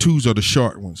Bantus are the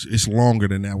short ones. It's longer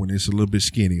than that one. It's a little bit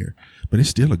skinnier, but it's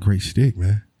still a great stick,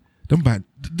 man. Them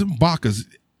Bacas,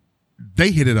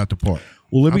 they hit it out the park.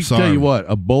 Well, let I'm me tell sorry. you what.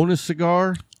 A bonus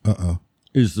cigar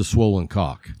is the Swollen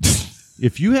Cock.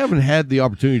 If you haven't had the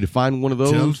opportunity to find one of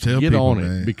those, Tell get people, on it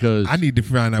man. because I need to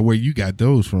find out where you got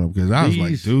those from because I was like,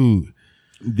 These- dude,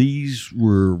 these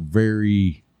were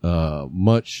very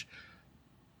much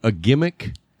a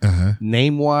gimmick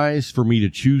name-wise for me to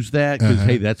choose that because,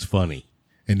 hey, that's funny.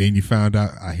 and then you found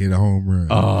out I hit a home run.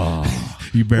 Oh.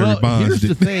 You Barry Well, Bonds. here's the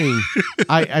did. thing.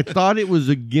 I thought it was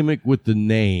a gimmick with the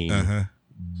name,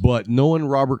 but knowing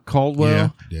Robert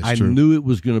Caldwell, Yeah, that's I true. knew it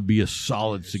was going to be a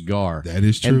solid cigar. That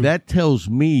is true. And that tells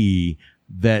me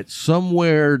that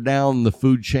somewhere down the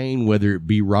food chain, whether it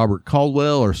be Robert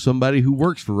Caldwell or somebody who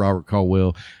works for Robert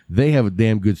Caldwell, they have a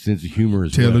damn good sense of humor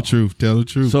as well. Tell the truth. Tell the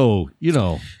truth. So,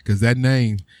 Because that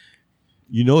name,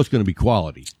 it's going to be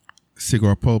quality.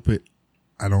 Cigar Pulpit,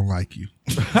 I don't like you.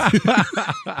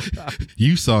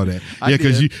 You saw that. I Yeah,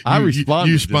 because did. I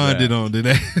responded you to responded that. on to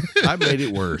that. I made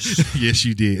it worse. Yes,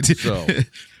 you did.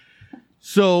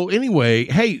 So anyway,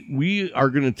 hey, we are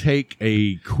going to take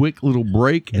a quick little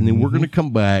break, and then we're going to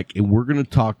come back, and we're going to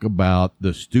talk about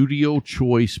the Studio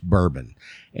Choice bourbon.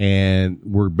 And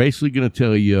we're basically going to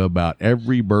tell you about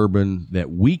every bourbon that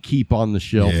we keep on the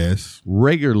shelf Yes.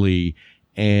 regularly,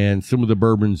 and some of the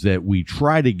bourbons that we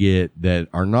try to get that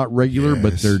are not regular,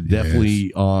 but Yes, they're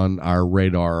definitely on our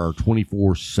radar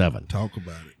 24/7. Talk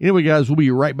about it. Anyway, guys, we'll be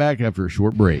right back after a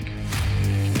short break.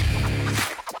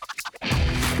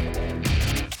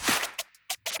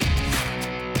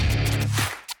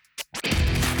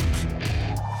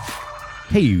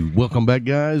 Hey, welcome back,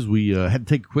 guys. We had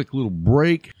to take a quick little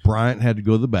break. Bryant had to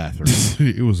go to the bathroom.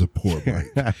 It was a poor break.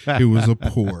 It was a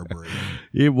poor break.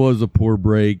 It was a poor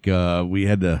break. We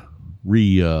had to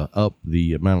up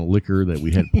the amount of liquor that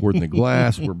we had poured in the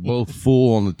glass. We're both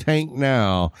full on the tank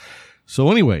now. So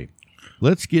anyway,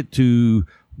 let's get to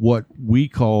what we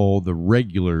call the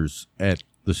regulars at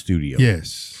the studio.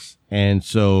 Yes. And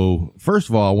so, first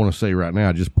of all, I want to say right now,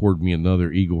 I just poured me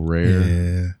another Eagle Rare.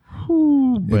 Yeah.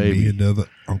 Whew, And baby. me another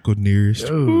Uncle Nearest.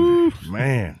 Ooh,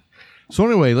 man. So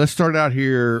anyway, let's start out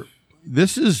here.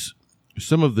 This is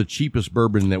some of the cheapest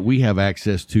bourbon that we have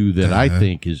access to that I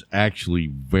think is actually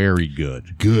very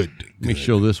good. Good. Let me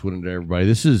show this one to everybody.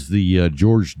 This is the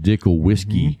George Dickel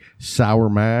Whiskey Sour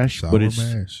Mash, but it's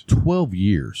Mash. 12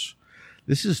 years.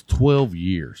 This is 12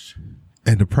 years.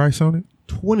 And the price on it?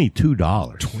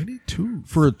 $22. 22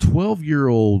 For a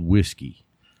 12-year-old whiskey.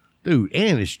 Dude,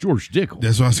 and it's George Dickel.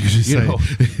 That's what I was going to say. know,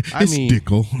 I It's mean-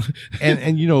 Dickel.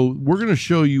 And you know, we're going to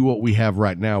show you what we have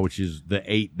right now, which is the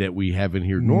 8 that we have in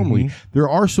here normally. There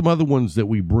are some other ones that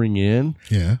we bring in,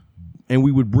 Yeah. and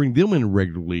we would bring them in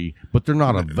regularly, but they're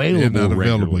not available not available.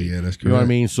 regularly. Yeah, that's You know what I correct.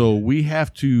 mean? So we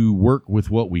have to work with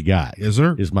what we got. Yes,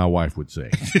 sir. As my wife would say.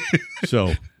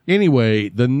 So anyway,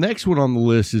 the next one on the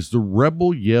list is the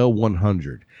Rebel Yell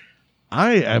 100.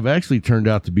 I have actually turned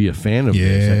out to be a fan of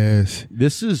this. Yes.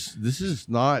 This is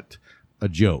not a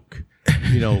joke.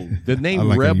 You know, the I name like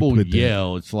how you Rebel put that.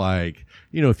 Yell, it's like,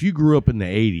 you know, if you grew up in the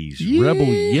 80s,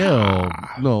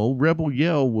 Rebel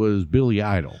Yell was Billy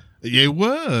Idol. Yeah, it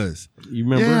was. You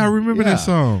remember? Yeah, I remember that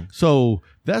song. So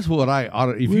that's what I ought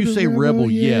to, if you With a say Rebel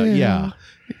Yell, yeah.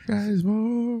 Guys,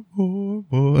 more.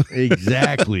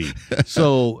 Exactly.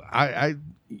 So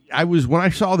I was, when I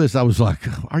saw this, I was like,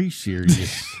 are you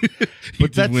serious? You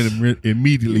just went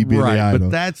immediately Billy right, Idol.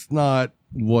 but that's not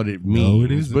what it means.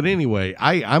 it isn't. But anyway,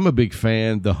 I'm a big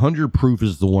fan. The 100 proof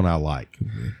is the one I like.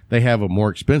 They have a more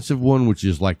expensive one, which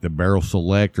is like the Barrel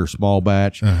Select or small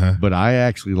batch. But I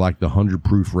actually like the 100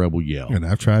 proof Rebel Yell. And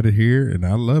I've tried it here, and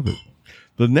I love it.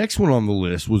 The next one on the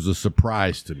list was a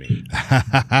surprise to me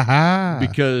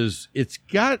because it's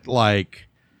got like,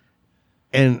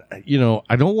 and you know,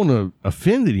 I don't want to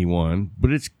offend anyone,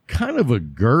 but it's kind of a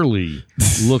girly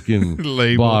looking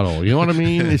Label. bottle. You know what I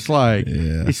mean? It's like,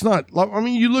 Yeah. it's not like, I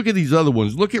mean, you look at these other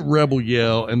ones, look at Rebel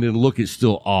Yell and then look at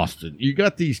Still Austin. You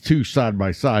got these two side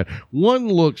by side. One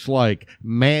looks like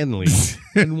manly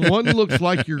and one looks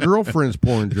like your girlfriend's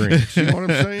pouring drinks. You know what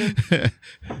I'm saying?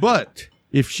 But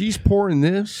if she's pouring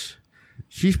this,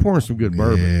 she's pouring some good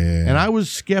bourbon. Yeah. And I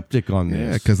was skeptic on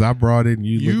Yeah, this. because I brought it, and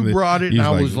you brought it, you and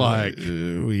I was like,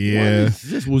 "Ooh, What yeah. is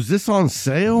this? Was this on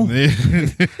sale?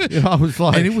 You know, I was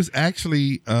like, And it was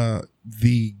actually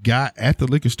the guy at the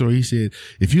liquor store. He said,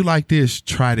 if you like this,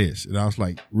 try this. And I was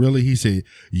like, really? He said,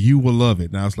 you will love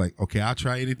it. And I was like, okay, I'll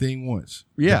try anything once.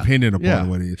 Yeah. Depending upon Yeah.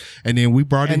 what it is. And then we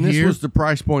brought and it this here. was the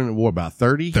price point of what, about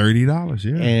 30? $30.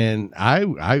 Yeah. And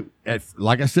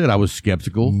like I said, I was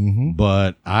skeptical,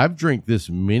 but I've drank this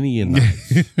many a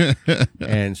night.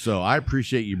 And so I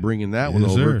appreciate you bringing that one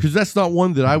Yes, over sir. because that's not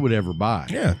one that I would ever buy.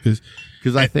 Yeah.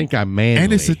 Because I think I'm manly.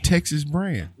 and it's a Texas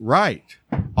brand. right.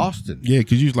 Austin. Yeah.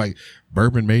 Because you was like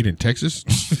bourbon made in Texas.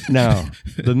 Now,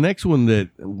 the next one that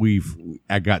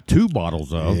I got 2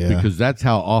 bottles of Yeah. because that's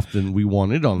how often we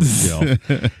want it on the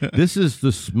shelf. This is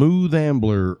the Smooth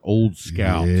Ambler Old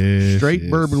Scout. Yes, Straight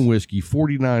yes. bourbon whiskey,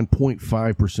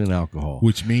 49.5% alcohol.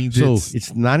 Which means so it's-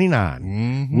 it's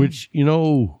 99, which, you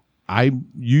know, I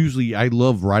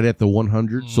love right at the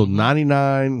 100. So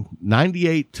 99,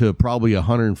 98 to probably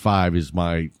 105 is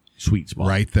my sweet spot.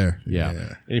 right there. Yeah.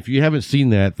 And if you haven't seen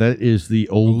that, that is the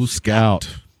Old Scout.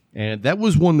 And that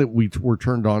was one that we were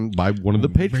turned on by one of the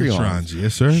Patreons. Patrons.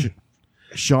 Yes, sir.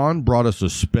 Sean brought us a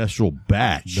special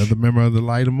batch. Another member of the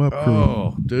Light 'em Up crew.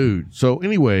 Oh, dude. So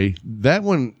anyway, that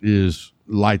one is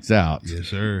lights out. Yes,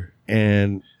 sir.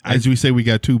 And As we say, we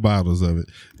got 2 bottles of it.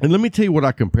 let me tell you what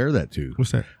I compare that to.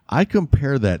 What's that? I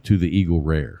compare that to the Eagle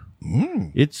Rare.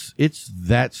 It's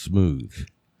that smooth.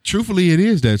 Truthfully, it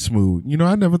is that smooth. You know,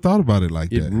 I never thought about it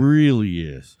like It that. really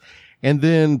is. And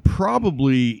then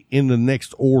probably in the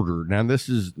next order. Now this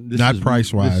is Not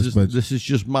price-wise, but- this is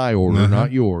just my order,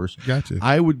 not yours. Gotcha.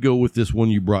 I would go with this one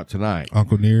you brought tonight,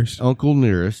 Uncle Nearest. Uncle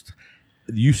Nearest.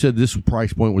 You said this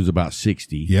price point was about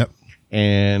 60. Yep.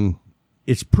 And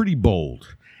it's pretty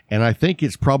bold. And I think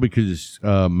it's probably because it's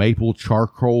maple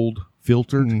charcoal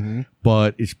filtered,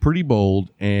 but it's pretty bold.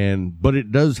 But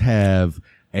it does have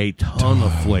a ton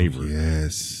of flavor.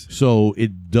 Yes. So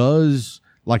it does,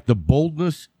 like the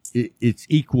boldness, it's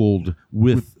equaled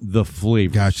with the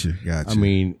flavor. Gotcha. I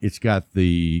mean, it's got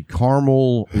the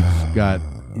caramel. It's got,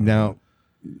 now,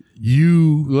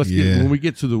 Let's get when we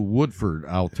get to the Woodford,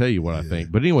 I'll tell you what I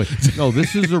think. But anyway, no,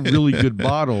 this is a really good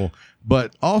bottle,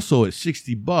 but also at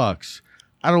 $60,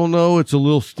 I don't know, it's a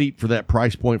little steep for that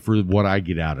price point for what I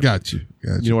get out of it. Got you.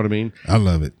 You know what I mean? I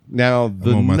love it. Now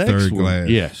the I'm on my next third one, glass.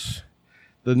 yes,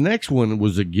 the next one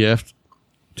was a gift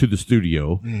to the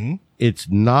studio. Mm-hmm. It's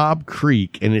Knob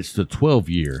Creek, and it's the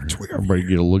 12-year. Everybody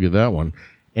get a look at that one.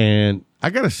 And I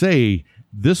got to say,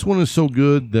 this one is so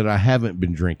good that I haven't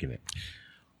been drinking it.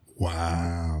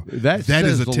 Wow. That is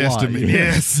says a lot. testament.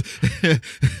 Yeah.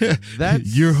 Yes.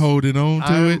 You're holding on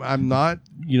to it. I'm not,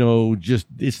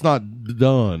 it's not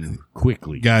done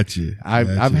quickly. Gotcha.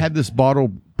 I've had this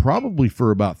bottle probably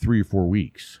for about 3 or 4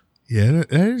 weeks. Yeah,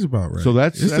 that is about right. So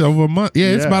that's over a month. Yeah,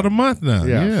 it's about a month now.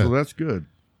 Yeah. So that's good.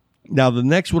 Now, the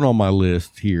next one on my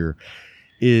list here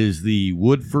is the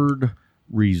Woodford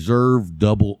Reserve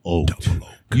Double Oak.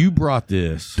 You brought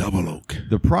this. Double Oak.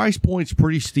 The price point's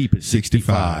pretty steep at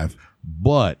 65,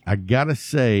 but I got to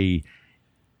say,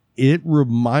 it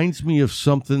reminds me of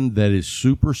something that is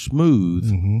super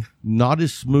smooth, not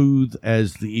as smooth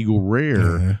as the Eagle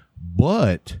Rare,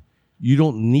 but you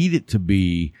don't need it to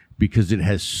be because it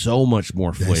has so much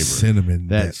more flavor. Cinnamon,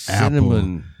 that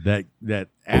cinnamon, apple. that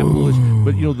apple is,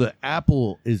 but the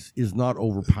apple is not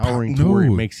overpowering to where it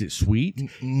makes it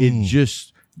sweet. It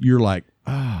just, you're like,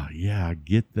 yeah, I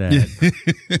get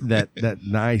that, that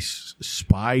nice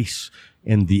spice,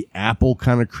 and the apple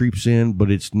kind of creeps in, but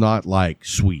it's not like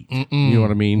sweet. You know what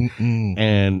I mean?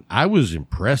 And I was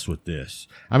impressed with this.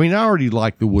 I mean, I already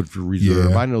like the Woodford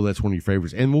Reserve. Yeah. I know that's one of your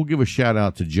favorites. And we'll give a shout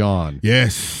out to John.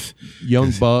 Yes.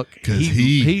 Young Buck. Because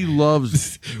he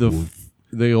loves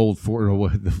the old Fort.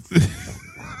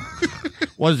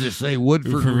 What does it say?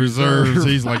 Woodford Reserves.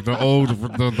 He's like the old.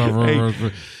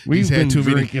 We've been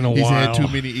drinking a while. He's had too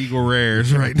many Eagle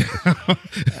Rares right now.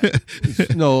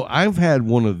 No, I've had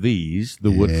one of these, the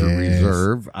Woodford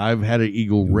Reserve. I've had an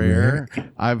Eagle Rare.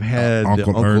 I've had the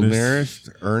Uncle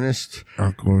Ernest.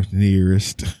 Uncle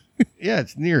Nearest. Yeah,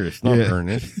 it's Nearest, not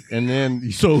Ernest. And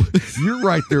then, so you're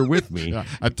right there with me.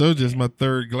 I told you it's my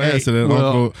third glass of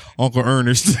that Uncle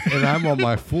Ernest. And I'm on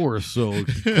my fourth, so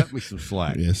cut me some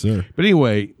slack. Yes, sir. But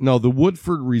anyway, no, the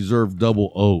Woodford Reserve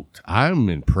Double Oaked, I'm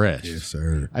impressed. Yes,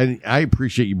 sir. I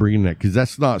appreciate you bringing that, because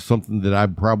that's not something that I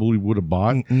probably would have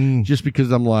bought, just because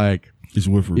I'm like, it's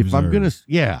Woodford if Reserve. I'm going to,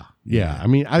 yeah. I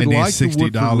mean, I like the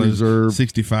Woodford Reserve.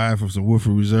 $65 for some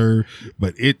Woodford Reserve,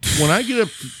 but when I get up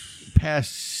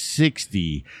past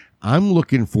 60, I'm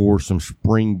looking for some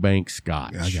Springbank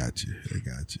Scotch. I got you.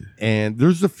 And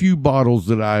there's a few bottles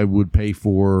that I would pay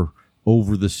for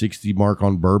over the 60 mark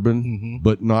on bourbon,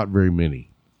 but not very many.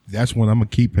 That's one I'm gonna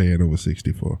keep paying over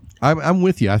 60 for. I'm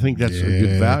with you. I think that's a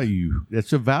good value.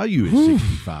 That's a value at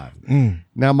 65.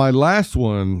 Now, my last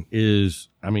one is,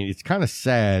 I mean, it's kind of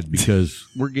sad because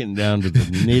we're getting down to the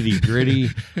nitty gritty.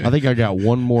 I think I got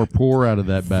one more pour out of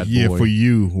that bad boy. Yeah, for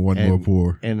you, one more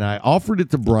pour. And I offered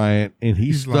it to Bryant, and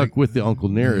he's stuck like, with the Uncle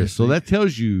Nearest. So that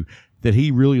tells you that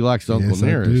he really likes the Uncle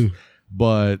Nearest.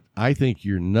 But I think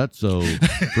you're nutso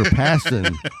for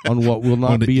passing on what will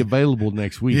not be available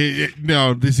next week.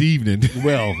 No, this evening.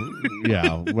 Well,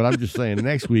 yeah, but I'm just saying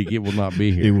next week it will not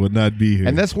be here. It will not be here.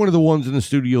 And that's one of the ones in the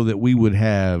studio that we would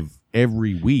have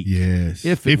every week. Yes.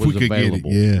 If it was we could available.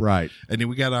 get it. Yeah. Right. And then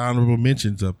we got our honorable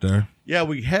mentions up there. Yeah,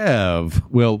 we have.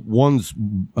 Well, one's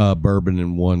bourbon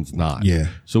and one's not. Yeah.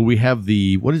 So we have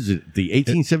the, what is it, the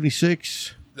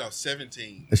 1876? No,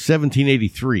 17.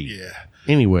 1783. Yeah.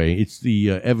 Anyway, it's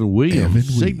the Evan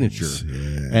Williams signature.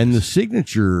 Yes. And the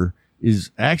signature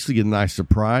is actually a nice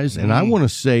surprise. And I want to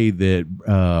say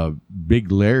that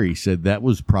Big Larry said that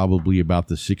was probably about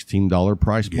the $16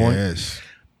 price point. Yes.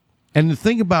 And the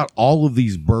thing about all of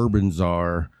these bourbons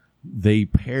are they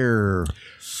pair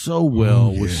so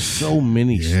well with so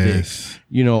many sticks.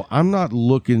 You know, I'm not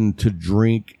looking to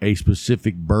drink a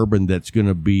specific bourbon that's going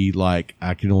to be like,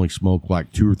 I can only smoke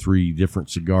like 2 or 3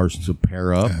 different cigars to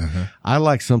pair up. I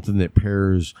like something that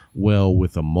pairs well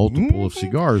with a multiple of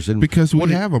cigars. And because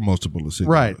we have a multiple of cigars.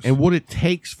 Right. And what it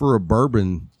takes for a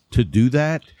bourbon to do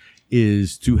that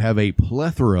is to have a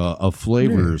plethora of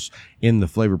flavors in the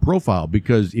flavor profile.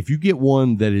 Because if you get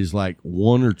one that is like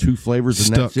 1 or 2 flavors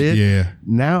and that's it,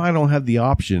 now I don't have the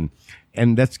option.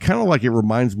 And that's kind of like, it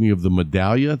reminds me of the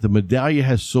Medallia. The Medallia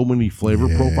has so many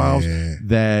flavor profiles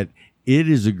that it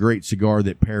is a great cigar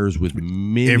that pairs with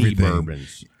many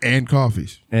bourbons. And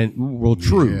coffees. And, well,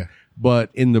 true. Yeah. But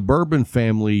in the bourbon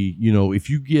family, you know, if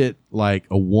you get like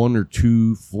a 1 or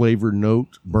 2 flavor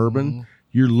note bourbon,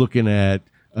 you're looking at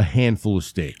a handful of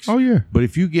sticks. Oh yeah. But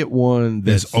if you get one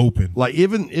that's open, like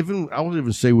even I would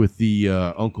even say with the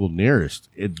Uncle Nearest,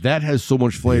 that has so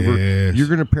much flavor. You're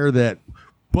going to pair that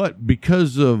But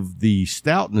because of the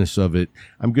stoutness of it,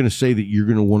 I'm going to say that you're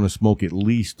going to want to smoke at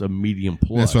least a medium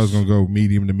plus. That's why I was going to go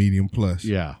medium to medium plus.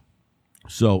 Yeah.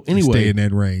 So Stay anyway, in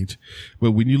that range.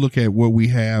 But when you look at what we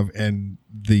have and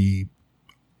the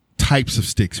types of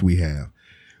sticks we have,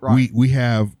 Right. we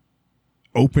have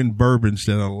open bourbons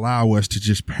that allow us to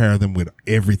just pair them with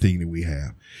everything that we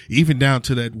have, even down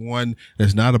to that one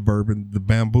that's not a bourbon, the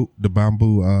bamboo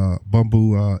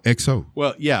XO.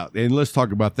 well, yeah, and let's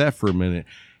talk about that for a minute.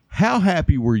 How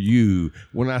happy were you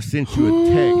when I sent you a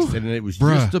text and it was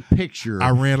Bruh, just a picture?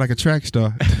 I ran like a track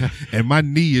star, and my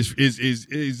knee is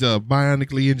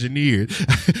bionically engineered.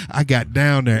 I got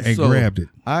down there and So, grabbed it.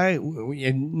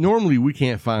 And normally we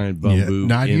can't find bamboo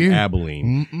not in here.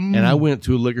 Abilene. And I went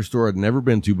to a liquor store I'd never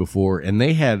been to before, and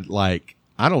they had like,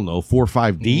 I don't know, 4 or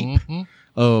 5 deep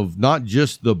of not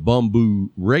just the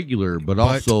bamboo regular, but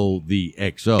also the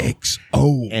XO.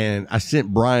 XO. And I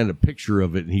sent Brian a picture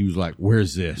of it, and he was like,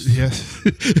 "Where's this?" Yes.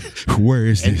 Where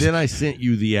is And this? then I sent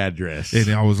you the address. And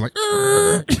I was like,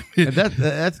 And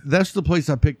that's the place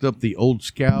I picked up the Old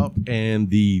Scout and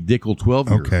the Dickel 12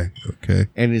 year. okay.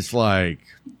 And it's like,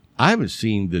 I haven't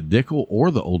seen the Dickel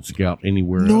or the Old Scout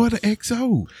anywhere No else. other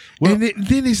XO. Well- And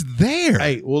then it's there.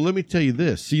 Hey, well, let me tell you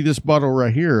this. See this bottle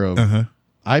right here of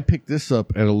I picked this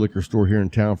up at a liquor store here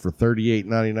in town for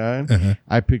 $38.99.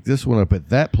 I picked this one up at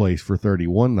that place for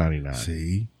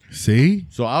 $31.99. See?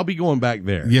 So I'll be going back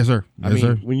there. Yes, sir. I Yes, mean,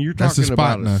 sir. when you're That's the talking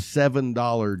spot about a now.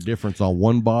 $7 difference on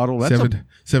one bottle, that's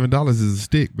 $7 is a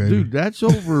stick, baby. dude, that's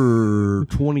over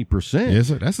 20%. Yes,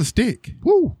 sir. That's a stick.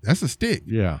 Woo. That's a stick.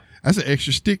 Yeah. That's an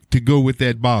extra stick to go with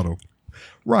that bottle.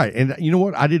 Right. And you know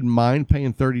what? I didn't mind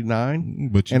paying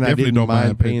 $39, But you and I definitely didn't don't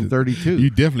mind paying the- $32. You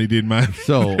definitely didn't mind.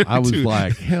 So I was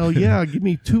like, hell yeah, give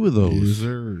me 2 of those. Yes,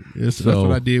 sir. Yes, sir. So- That's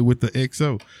what I did with the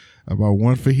XO. I bought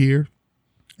one for here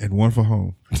and one for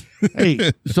home.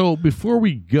 Hey, so before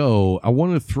we go, I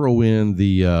want to throw in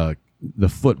the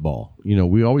football. You know,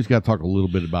 we always got to talk a little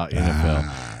bit about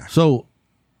NFL. So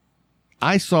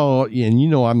I saw, and you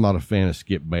know, I'm not a fan of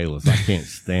Skip Bayless. I can't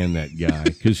stand that guy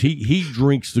because he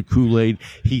drinks the Kool-Aid.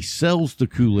 He sells the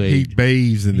Kool-Aid. He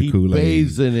bathes in the He Kool-Aid.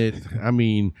 bathes in it. I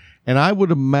mean, and I would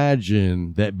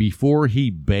imagine that before he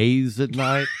bathes at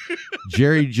night,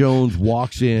 Jerry Jones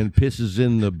walks in, pisses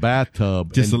in the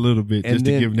bathtub. Just a little bit, just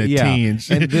to give him that tinge.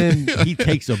 And then he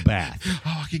takes a bath.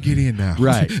 Oh, I can get in now.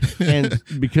 Right. And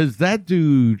because that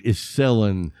dude is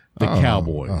selling the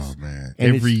Cowboys. Oh, man.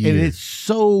 And Every it's, year. And it's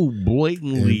so Every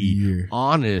blatantly year.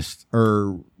 honest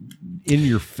or in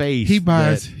your face. He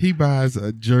buys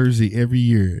a jersey every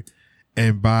year.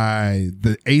 And by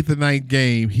the 8th or 9th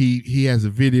game, he has a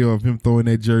video of him throwing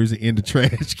that jersey in the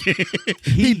trash can.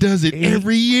 he does it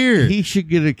every year. He should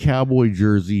get a Cowboy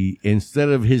jersey. Instead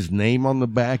of his name on the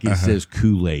back, it says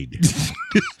Kool-Aid.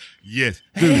 Yes.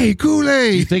 Hey,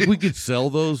 Kool-Aid. You think we could sell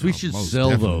those? We should Most sell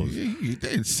definitely. those.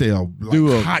 They sell like Do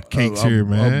hotcakes here,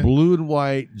 man. A blue and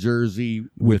white jersey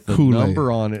with a Kool-Aid.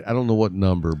 number on it. I don't know what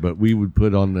number, but we would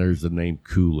put on there the name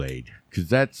Kool-Aid because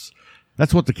that's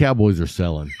what the Cowboys are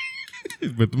selling.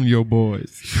 But them your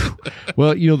boys.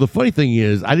 Well, you know, the funny thing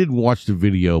is, I didn't watch the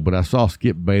video, but I saw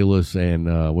Skip Bayless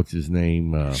and what's his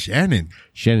name? Shannon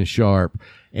Sharp.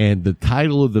 And the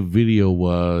title of the video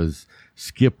was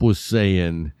Skip was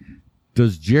saying,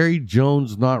 does Jerry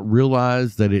Jones not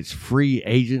realize that it's free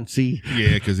agency?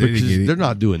 Yeah, because they didn't get it. They're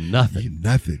not doing nothing.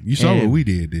 Nothing. You saw And- what we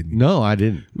did, didn't you? No, I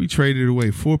didn't. We traded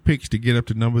away 4 picks to get up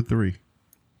to number 3.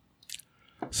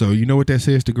 So you know what that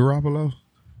says to Garoppolo?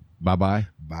 Bye-bye.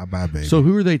 Bye-bye, baby. So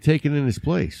who are they taking in his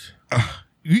place?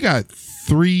 you got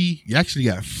 3, you actually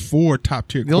got 4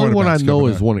 top-tier quarterbacks. The only one I know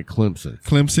coming is up. one at Clemson.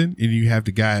 Clemson, and you have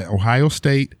the guy at Ohio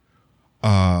State,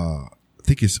 I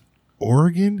think it's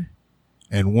Oregon,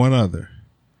 and one other.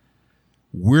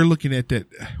 We're looking at that.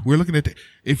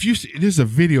 If you see, there's a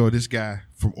video of this guy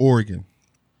from Oregon.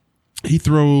 He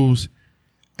throws.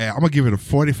 I'm gonna give it a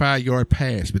 45-yard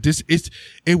pass, but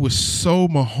it was so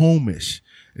Mahomes-ish.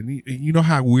 And you know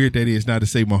how weird that is not to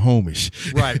say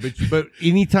Mahomes-ish. Right, but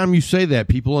anytime you say that,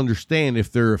 people understand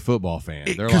if they're a football fan.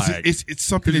 They're like, it's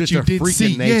something 'cause that it's you a didn't freak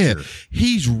see. of nature. Yeah,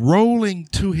 he's rolling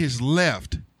to his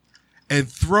left and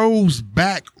throws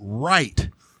back right,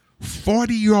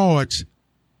 40 yards,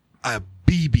 a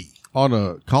BB. on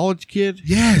a college kid?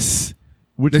 Yes.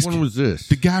 Which That's one was this?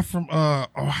 The guy from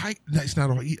Ohio. No, it's not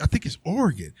Ohio. I think it's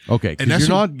Oregon. Okay, And because that's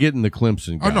you're who- not getting the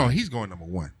Clemson guy. Oh no, he's going number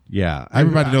 1. Yeah,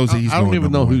 Everybody knows that he's I don't going even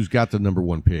number know one. who's got the number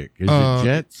 1 pick. Is it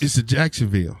Jets? It's a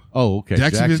Jacksonville. Oh, okay.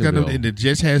 Jacksonville's got Jacksonville. and the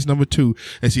Jets has number 2.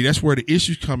 And see, that's where the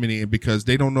issue's coming in because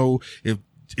they don't know if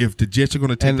if the Jets are going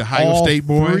to take And the Ohio all State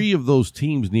boy. 3 of those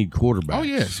teams need quarterbacks. Oh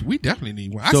yes, we definitely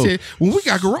need one. So- I said when we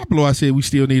got Garoppolo, I said we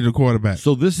still needed a quarterback.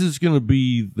 So this is going to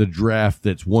be the draft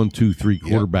that's 1, 2, 3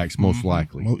 quarterbacks most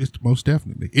likely. It's most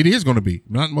definitely. It is going to be.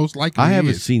 Not most likely. I it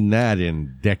haven't is. seen that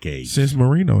in decades. Since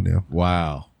Marino now.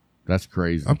 Wow, that's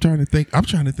crazy. I'm trying to think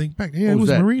back. Yeah, it was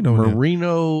that? Marino. now.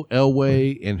 Marino,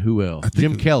 Elway, and who else? I think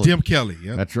Jim it was Kelly. Jim Kelly.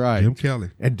 Yep. That's right. Jim Kelly.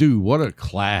 And dude, what a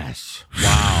class!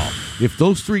 Wow. If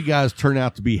those 3 guys turn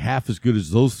out to be half as good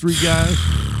as those 3 guys,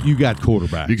 you got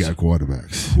quarterbacks. You got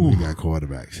quarterbacks. You got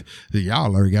quarterbacks.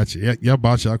 Y'all already got you. Y'all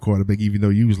bought y'all quarterback, even though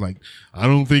you was like, I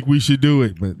don't think we should do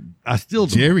it. But I still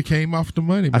don't. Jerry came off the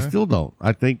money, I man. still don't.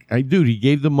 Dude, he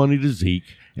gave the money to Zeke,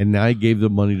 and now he gave the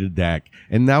money to Dak,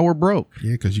 and now we're broke.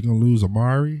 Yeah, because you're gonna lose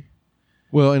Amari,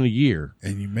 Well, in a year.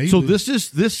 and you may. So lose.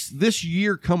 this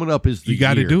year coming up is the You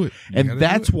gotta year. do it. You And gotta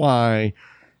that's do it. why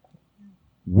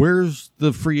where's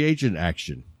the free agent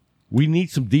action? We need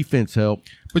some defense help.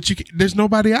 But there's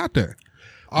nobody out there.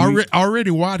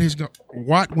 Already,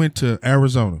 Watt went to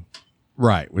Arizona.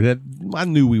 Right. Well, I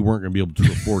knew we weren't going to be able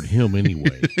to afford him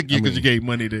anyway. Because you gave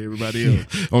money to everybody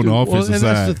else on the Well, offensive and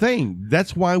side. that's the thing.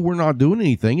 That's why we're not doing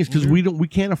anything. Is because we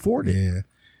can't afford it. Yeah.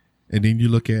 And then you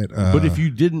look at But if you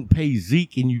didn't pay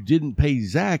Zeke and you didn't pay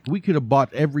Zach, we could have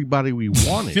bought everybody we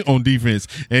wanted. on defense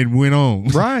and went on.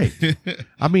 Right.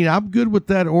 I mean, I'm good with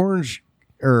that orange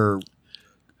or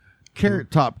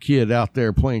carrot top kid out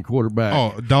there playing quarterback.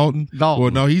 Oh, Dalton? Dalton.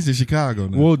 Well, no, he's in Chicago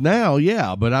now. Well, now,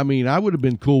 yeah, but I mean, I would have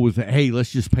been cool with, hey, let's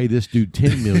just pay this dude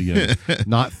 $10 million,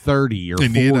 not 30 or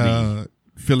and 40. then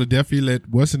Philadelphia let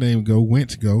what's the name go?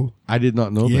 Wentz go. I did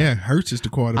not know that. Yeah, Hurts is the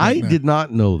quarterback. I now. did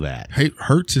not know that.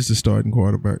 Hurts is the starting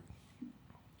quarterback.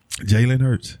 Jalen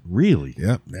Hurts. Really?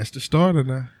 Yep, that's the starter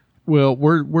now. Well,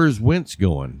 where's Wentz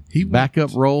going? He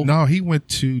Backup role? No, he went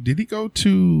to. Did he go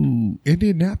to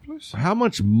Indianapolis? How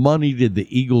much money did the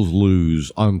Eagles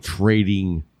lose on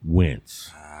trading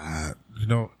Wentz? You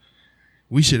know,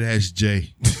 we should ask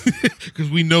Jay because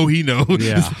we know he knows.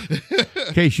 Yeah.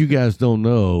 In case you guys don't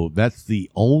know, that's the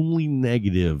only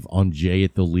negative on Jay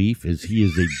at the Leaf is he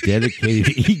is a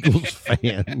dedicated Eagles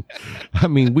fan. I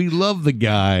mean, we love the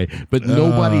guy, but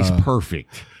nobody's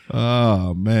perfect.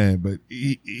 Oh man, but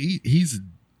he's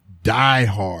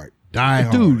diehard.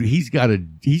 Dude, he's got a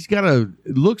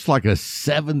it looks like a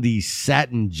 70s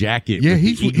satin jacket. Yeah, with the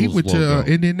he Eagles went logo.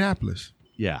 to Indianapolis.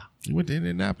 Yeah. He went to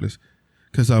Indianapolis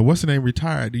because what's the name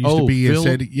retired? He used to be Phil-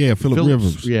 in Phillip Phillips,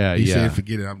 Rivers. yeah, he yeah. said,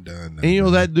 "Forget it, I'm done." now." And you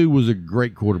know that dude was a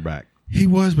great quarterback. He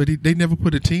was, but they never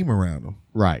put a team around him.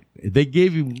 Right. They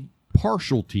gave him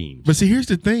partial teams. But see, here's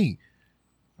the thing: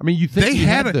 I mean, you think they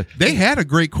you had a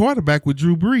great quarterback with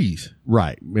Drew Brees.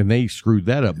 right, and they screwed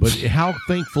that up. But how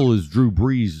thankful is Drew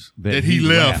Brees that He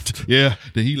left. Yeah,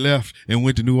 that he left and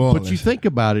went to New Orleans. But you think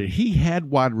about it, he had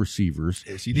wide receivers.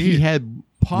 Yes, he did. He had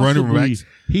Running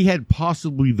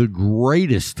possibly the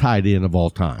greatest tight end of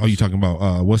all time. Oh, you talking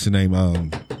about what's the name?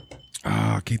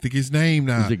 I can't think of his name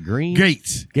now. Is it Green?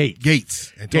 Gates.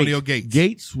 Antonio Gates.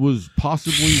 Gates was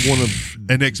possibly one of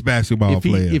An ex-basketball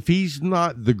player. If he's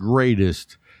not the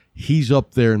greatest, he's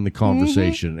up there in the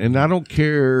conversation. And I don't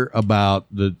care about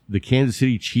the Kansas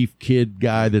City Chief kid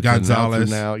guy that's Gonzalez.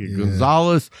 now. Yeah.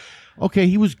 Gonzalez. Okay,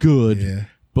 he was good. Yeah.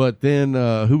 But then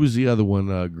who was the other one?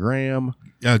 Graham.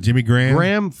 Jimmy Graham.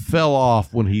 Graham fell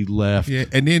off when he left. Yeah,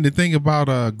 and then the thing about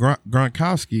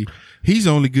Gronkowski, he's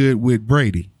only good with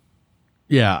Brady.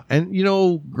 Yeah, and you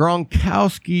know,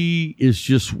 Gronkowski is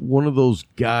just one of those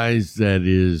guys that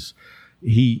is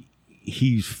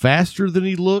he's faster than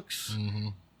he looks,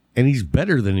 and he's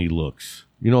better than he looks.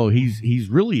 You know, he's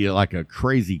really like a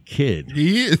crazy kid.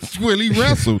 He is. Well, he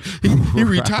wrestled. He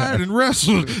retired and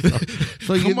wrestled.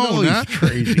 So you Come know on he's now.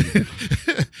 crazy.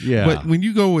 Yeah, But when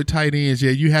you go with tight ends, yeah,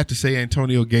 you have to say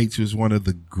Antonio Gates was one of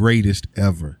the greatest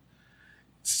ever.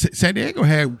 San Diego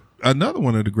had another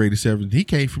one of the greatest ever. He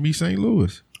came from East St.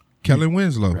 Louis. Kellen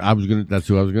Winslow. that's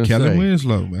who I was gonna say. Kellen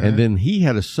Winslow, man. And then he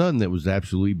had a son that was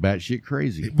absolutely batshit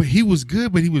crazy. But he was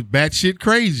good, but he was batshit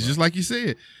crazy, just like you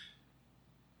said.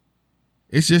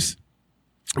 It's just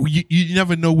you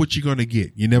never know what you're gonna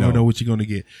get. You never know what you're gonna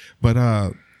get.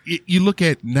 But you look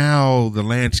at now the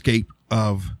landscape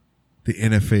of the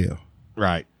NFL.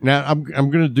 Right. Now I'm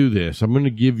going to do this. I'm going to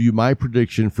give you my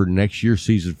prediction for next year's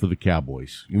season for the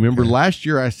Cowboys. You remember last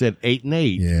year I said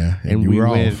 8-8. Yeah, and and you were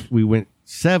off. we went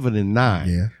 7-9.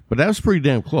 Yeah. But that was pretty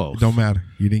damn close. It don't matter.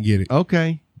 You didn't get it.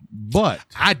 Okay. But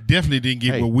I definitely didn't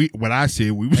get what I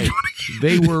said we was going to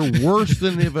they were worse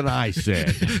than even I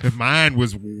said. get. Mine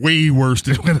was way worse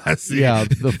than what I said. Yeah,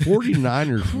 the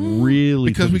 49ers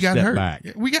really because took we a got step hurt. back.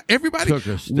 We got everybody Took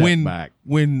a step back.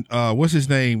 When what's his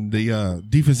name? The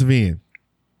defensive end.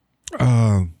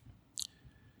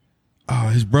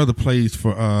 his brother plays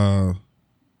for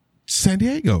San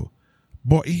Diego.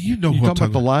 Boy, you know You who I'm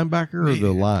talking talking about the linebacker or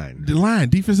the line? The line,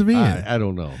 defensive end. I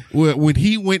don't know. Well, when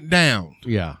he went down,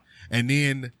 Yeah. and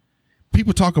then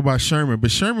people talk about Sherman,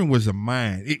 but Sherman was a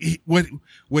mind.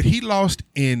 What he lost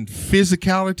in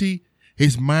physicality,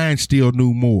 his mind still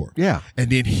knew more. Yeah. And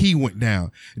then he went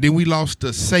down. And then we lost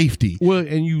the safety. Well,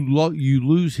 and you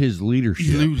lose his leadership.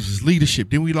 He loses his leadership.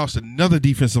 Then we lost another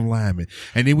defensive lineman.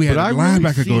 And then we had But a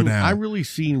linebacker go down. I really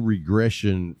seen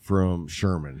regression from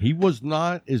Sherman. He was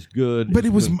not as good. But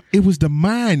it was the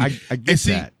mind. I get And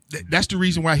see, that. That's the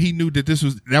reason why he knew that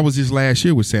that was his last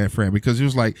year with San Fran, because it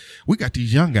was like, we got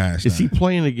these young guys. Is now. he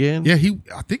playing again? Yeah,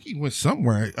 I think he went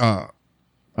somewhere.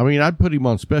 I mean, I'd put him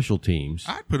on special teams.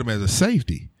 I'd put him as a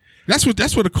safety. That's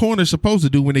what a corner's supposed to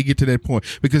do when they get to that point.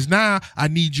 Because now I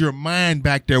need your mind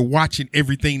back there watching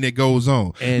everything that goes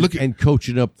on. And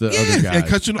coaching up the other guys. And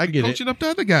coaching up the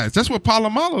other guys. That's what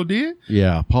Palomalo did.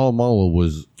 Yeah, Palomalo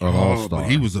was an all-star.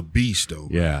 But he was a beast, though.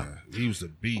 Yeah. Man. He was a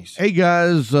beast. Hey,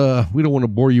 guys, we don't want to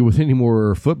bore you with any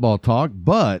more football talk,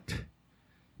 but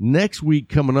next week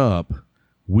coming up,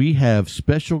 we have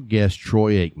special guest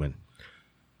Troy Aikman.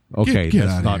 Okay, Get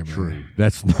that's out not of here, true. man.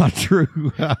 That's not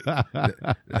true.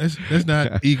 That's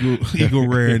not Eagle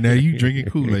Rare now. You drinking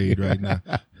Kool-Aid right now.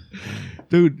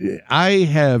 Dude, I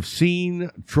have seen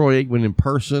Troy Aikman in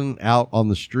person out on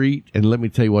the street, and let me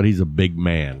tell you what, he's a big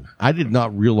man. I did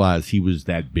not realize he was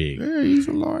that big. Yeah, he's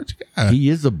a large guy. He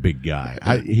is a big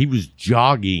guy. He was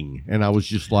jogging, and I was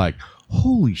just like,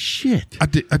 holy shit. I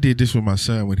did this with my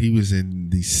son when he was in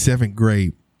the 7th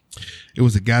grade. It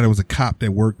was a guy that was a cop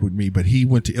that worked with me, but he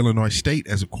went to Illinois State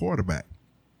as a quarterback.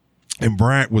 And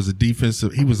Bryant was he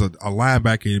was a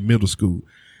linebacker in middle school.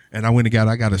 And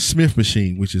I got a Smith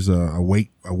machine, which is a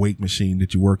weight machine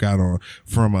that you work out on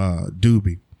from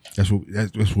Doobie. That's what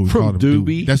we call him.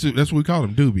 Doobie? That's what we call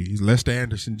him, Doobie. He's Lester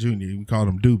Anderson Jr. We call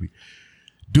him Doobie.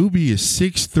 Doobie is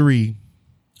 6'3",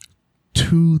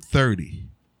 230,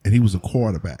 and he was a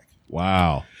quarterback.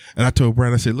 Wow. And I told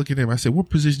Brian, I said, look at him. I said, what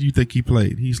position do you think he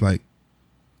played? He's like,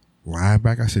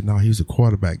 linebacker. I said, no, he was a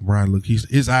quarterback. Brian, look,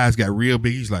 his eyes got real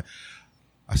big. He's like,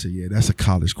 I said, yeah, that's a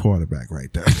college quarterback right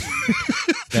there.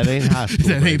 That ain't high school.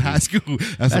 That ain't high school.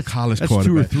 That's a college that's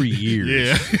quarterback. 2 or 3 years.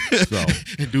 Yeah. So.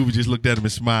 And Doobie just looked at him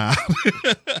and smiled.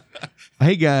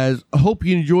 Hey, guys, I hope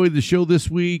you enjoyed the show this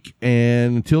week.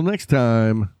 And until next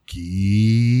time,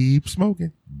 Keep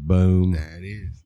smoking. boom. That is.